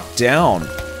the fuck down.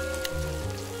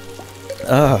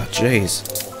 Jeez.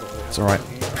 It's alright.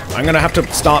 I'm gonna have to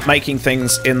start making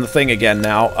things in the thing again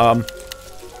now.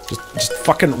 Just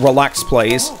fucking relax,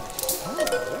 please.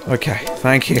 Okay,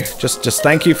 thank you. Just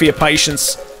thank you for your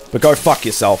patience, but go fuck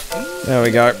yourself. There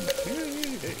we go.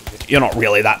 You're not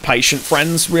really that patient,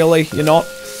 friends, really. You're not.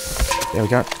 There we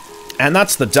go. And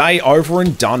that's the day over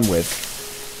and done with.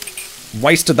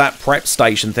 Wasted that prep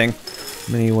station thing.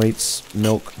 Mini wheats,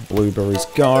 milk, blueberries,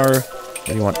 go. What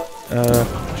do you want?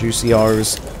 Juicy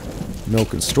O's,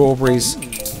 milk and strawberries.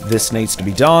 This needs to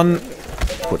be done.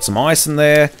 Put some ice in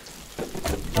there.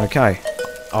 Okay.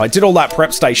 Oh, I did all that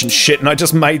prep station shit and I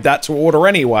just made that to order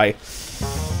anyway.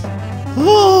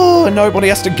 Oh, nobody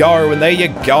has to go, and there you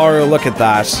go. Look at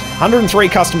that. 103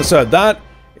 customers served. That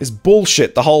is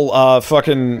bullshit, the whole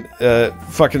fucking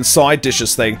side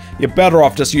dishes thing. You're better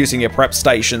off just using your prep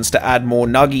stations to add more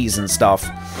nuggies and stuff.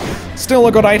 Still,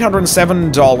 I got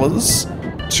 $807,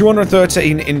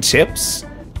 213 in tips,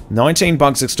 19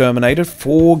 bugs exterminated,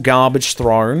 4 garbage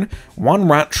thrown, 1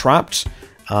 rat trapped,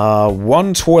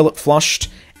 1 toilet flushed,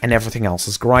 and everything else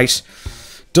is great.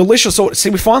 Delicious orders. See,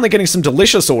 we're finally getting some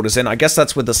delicious orders in. I guess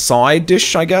that's with the side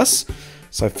dish, I guess.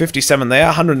 So 57 there,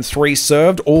 103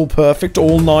 served, all perfect,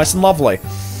 all nice and lovely.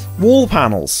 Wall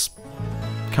panels.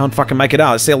 Can't fucking make it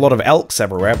out. I see a lot of elks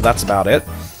everywhere, but that's about it.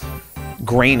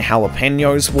 Green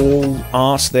jalapenos wall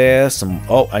art there. Some...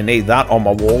 Oh, I need that on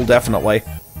my wall, definitely.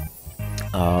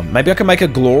 Maybe I can make a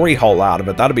glory hole out of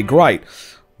it. That'd be great.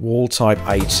 Wall type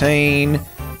 18.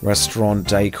 Restaurant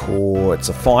decor. It's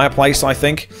a fireplace, I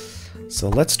think. So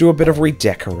let's do a bit of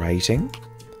redecorating.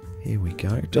 Here we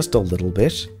go. Just a little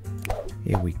bit.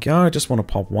 Here we go. Just want to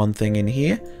pop one thing in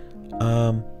here.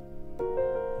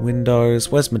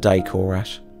 Windows. Where's my decor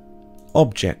at?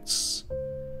 Objects.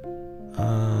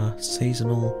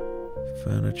 Seasonal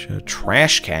furniture.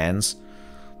 Trash cans.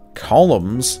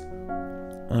 Columns.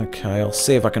 Okay, I'll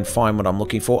see if I can find what I'm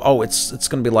looking for. Oh, it's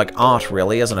going to be like art,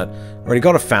 really, isn't it? Already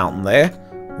got a fountain there.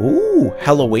 Ooh,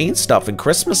 Halloween stuff and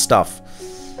Christmas stuff.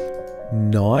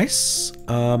 Nice.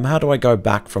 How do I go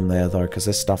back from there, though? Because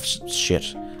this stuff's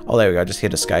shit. Oh, there we go. Just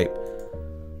hit escape.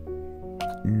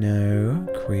 No.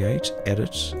 Create.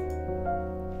 Edit.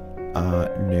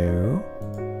 No.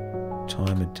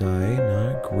 Time of day.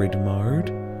 No. Grid mode.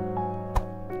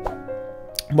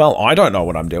 Well, I don't know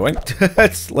what I'm doing.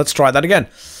 Let's try that again.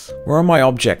 Where are my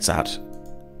objects at?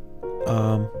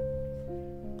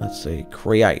 Let's see.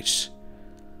 Create.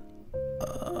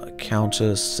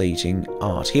 Counter, seating,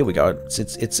 art. Here we go.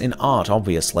 It's in art,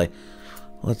 obviously.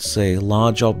 Let's see.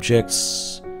 Large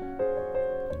objects.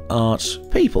 Art.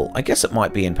 People. I guess it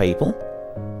might be in people.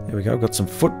 Here we go. Got some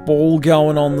football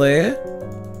going on there.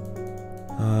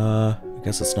 I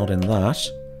guess it's not in that.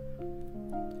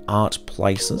 Art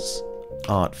places.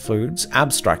 Art foods.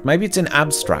 Abstract. Maybe it's in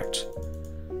abstract.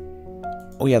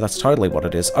 Oh yeah, that's totally what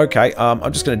it is. Okay,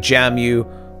 I'm just going to jam you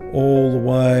all the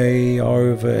way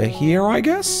over here, I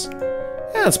guess?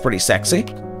 Yeah, that's pretty sexy.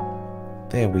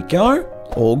 There we go.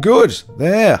 All good.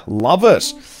 There. Love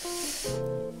it.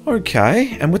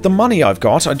 Okay, and with the money I've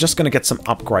got, I'm just going to get some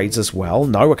upgrades as well.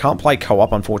 No, I can't play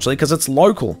co-op, unfortunately, because it's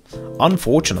local.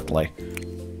 Unfortunately.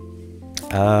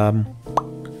 I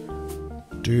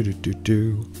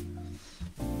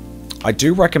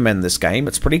do recommend this game.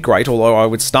 It's pretty great, although I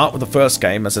would start with the first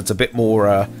game, as it's a bit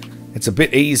more, it's a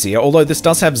bit easier. Although this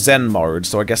does have Zen mode,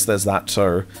 so I guess there's that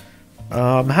too.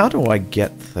 How do I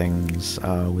get things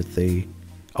with the...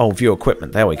 Oh, view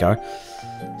equipment. There we go.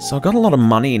 So I've got a lot of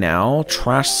money now.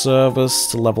 Trash service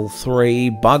to level 3.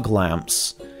 Bug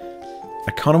lamps.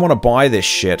 I kind of want to buy this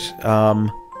shit.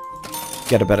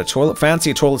 Get a better toilet.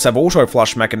 Fancier toilets have auto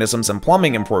flush mechanisms and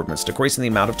plumbing improvements, decreasing the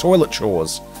amount of toilet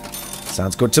chores.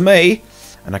 Sounds good to me.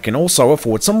 And I can also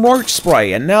afford some roach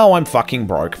spray, and now I'm fucking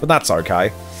broke, but that's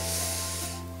okay.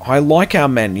 I like our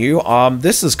menu.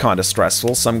 This is kind of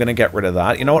stressful, so I'm going to get rid of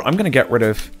that. You know what? I'm going to get rid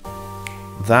of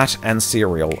that and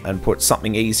cereal and put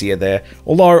something easier there.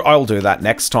 Although, I'll do that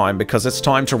next time, because it's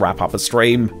time to wrap up a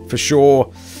stream, for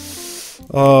sure.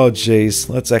 Oh, jeez.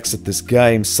 Let's exit this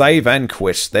game. Save and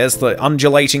quit. There's the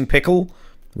undulating pickle,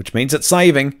 which means it's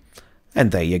saving.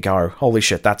 And there you go. Holy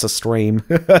shit, that's a stream.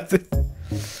 Okie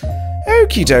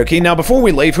dokie. Now, before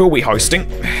we leave, who are we hosting?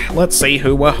 Let's see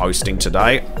who we're hosting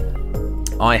today.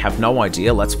 I have no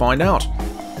idea. Let's find out.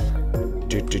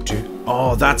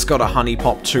 Oh, that's got a Honey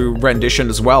Pop 2 rendition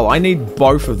as well. I need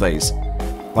both of these.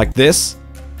 Like this.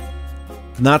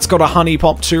 And that's got a Honey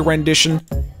Pop 2 rendition.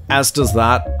 As does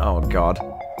that. Oh, God.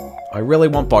 I really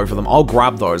want both of them. I'll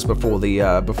grab those before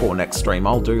the before next stream.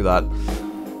 I'll do that.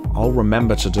 I'll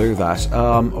remember to do that.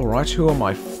 Alright, who am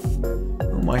I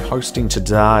hosting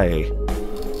today?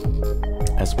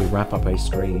 As we wrap up a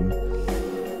stream.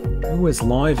 Who is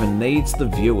live and needs the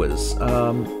viewers?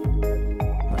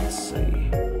 Let's see.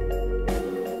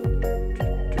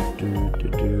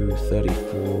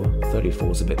 34.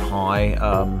 34's a bit high.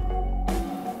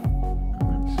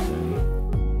 Let's see.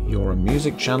 You're a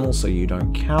music channel, so you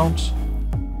don't count.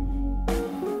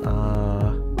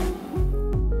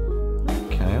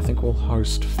 Okay, I think we'll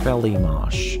host Felly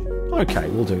Marsh. Okay,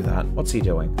 we'll do that. What's he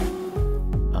doing?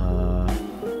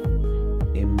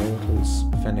 Immortals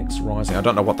Phoenix Rising. I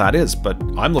don't know what that is, but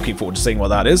I'm looking forward to seeing what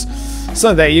that is.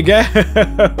 So there you go.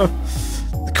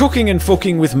 Cooking and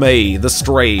Fooking with me, the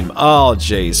stream. Oh,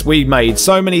 jeez. We made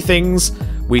so many things.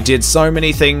 We did so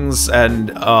many things,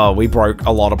 and we broke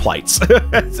a lot of plates.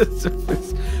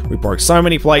 We broke so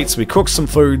many plates, we cooked some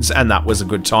foods, and that was a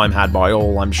good time had by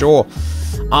all, I'm sure.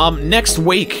 Next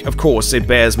week, of course, it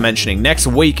bears mentioning, next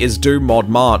week is Doom Mod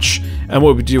March, and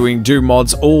we'll be doing Doom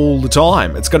mods all the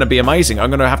time. It's going to be amazing. I'm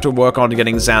going to have to work on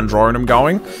getting Xandronum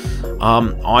going.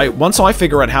 Once I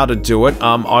figure out how to do it,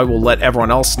 I will let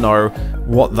everyone else know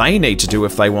what they need to do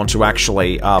if they want to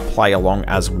actually play along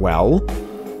as well.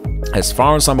 As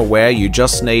far as I'm aware, you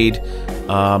just need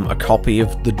a copy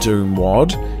of the Doom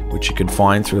mod, which you can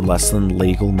find through less than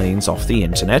legal means off the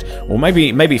internet. Or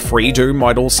maybe free Doom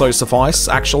might also suffice,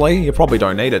 actually. You probably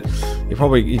don't need it.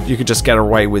 You could just get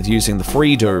away with using the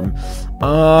free Doom.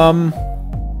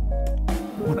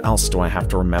 What else do I have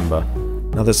to remember?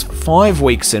 Now, there's 5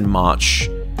 weeks in March,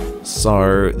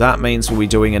 so that means we'll be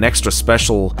doing an extra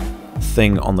special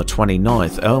thing on the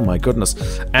 29th. Oh my goodness.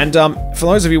 And for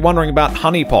those of you wondering about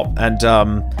Honey Pop and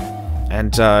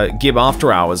Gib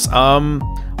After Hours,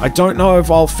 I don't know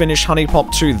if I'll finish Honey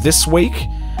Pop 2 this week,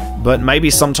 but maybe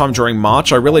sometime during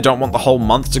March. I really don't want the whole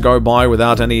month to go by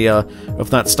without any of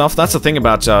that stuff. That's the thing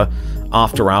about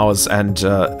After Hours and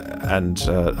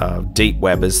Deep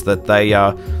Web, is that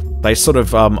they sort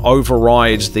of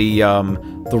override the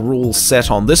rules set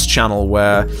on this channel,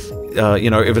 where you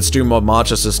know, if it's Doom Mod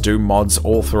March, it's just Doom mods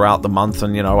all throughout the month,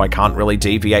 and, you know, I can't really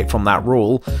deviate from that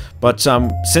rule. But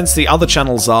since the other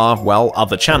channels are, well,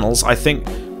 other channels, I think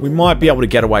we might be able to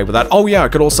get away with that. Oh yeah, I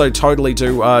could also totally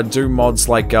do Doom mods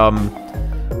like H-Doom.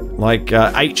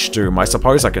 I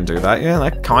suppose I can do that. Yeah,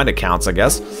 that kind of counts, I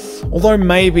guess. Although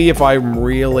maybe if I'm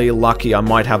really lucky, I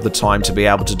might have the time to be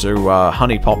able to do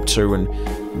Honey Pop 2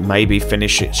 and maybe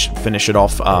finish it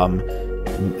off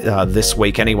this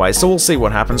week anyway, so we'll see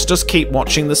what happens. Just keep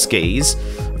watching the skis.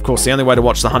 Of course, the only way to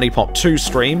watch the Honey Pop 2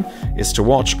 stream is to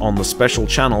watch on the special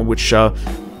channel, which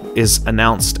is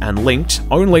announced and linked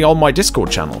only on my Discord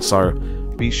channel, so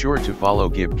be sure to follow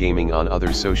Gib Gaming on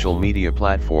other social media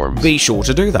platforms. Be sure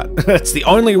to do that. It's the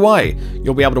only way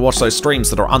you'll be able to watch those streams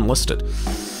that are unlisted.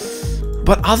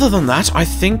 But other than that, I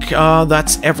think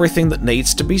that's everything that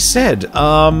needs to be said.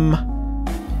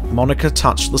 Monica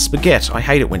touched the spaghetti. I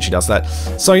hate it when she does that.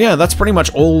 So yeah, that's pretty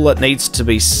much all that needs to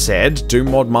be said.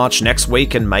 Doom Mod March next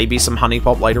week, and maybe some Honey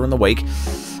Pop later in the week.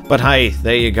 But hey,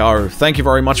 there you go. Thank you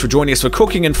very much for joining us for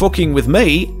Cooking and Fooking with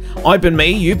me. I've been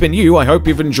me, you've been you. I hope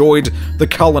you've enjoyed the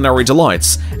culinary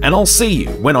delights, and I'll see you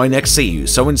when I next see you.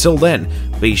 So until then,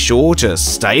 be sure to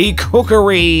stay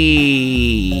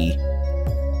cookery!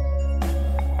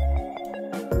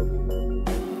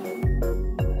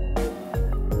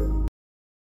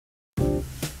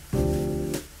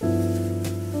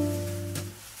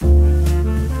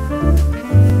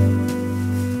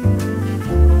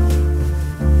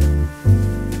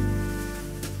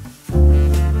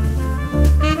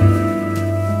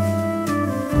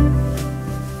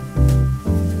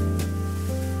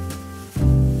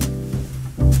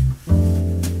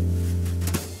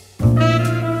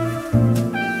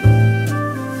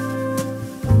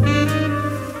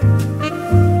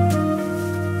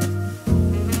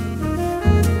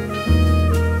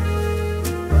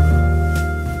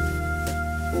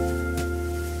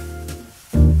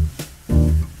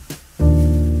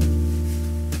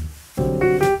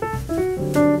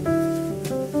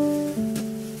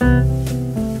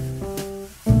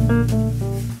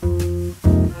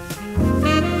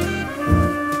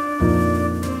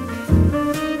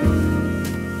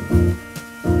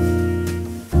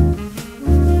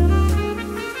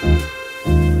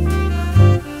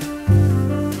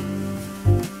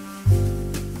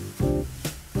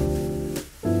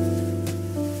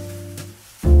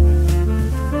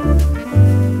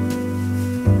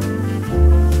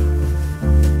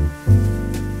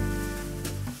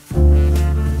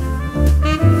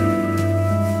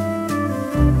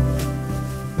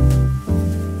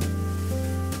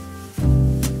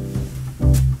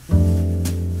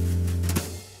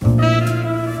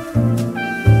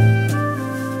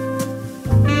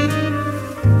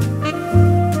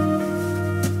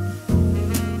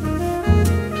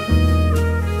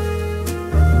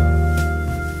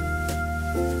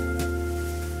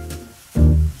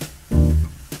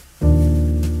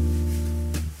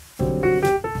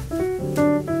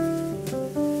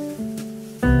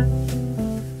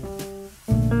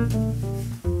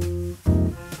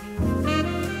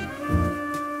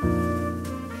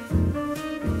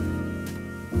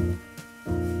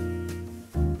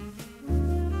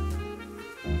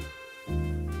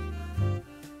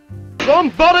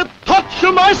 Somebody touch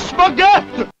my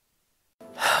spaghetti!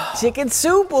 Chicken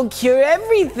soup will cure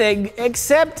everything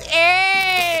except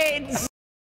AIDS!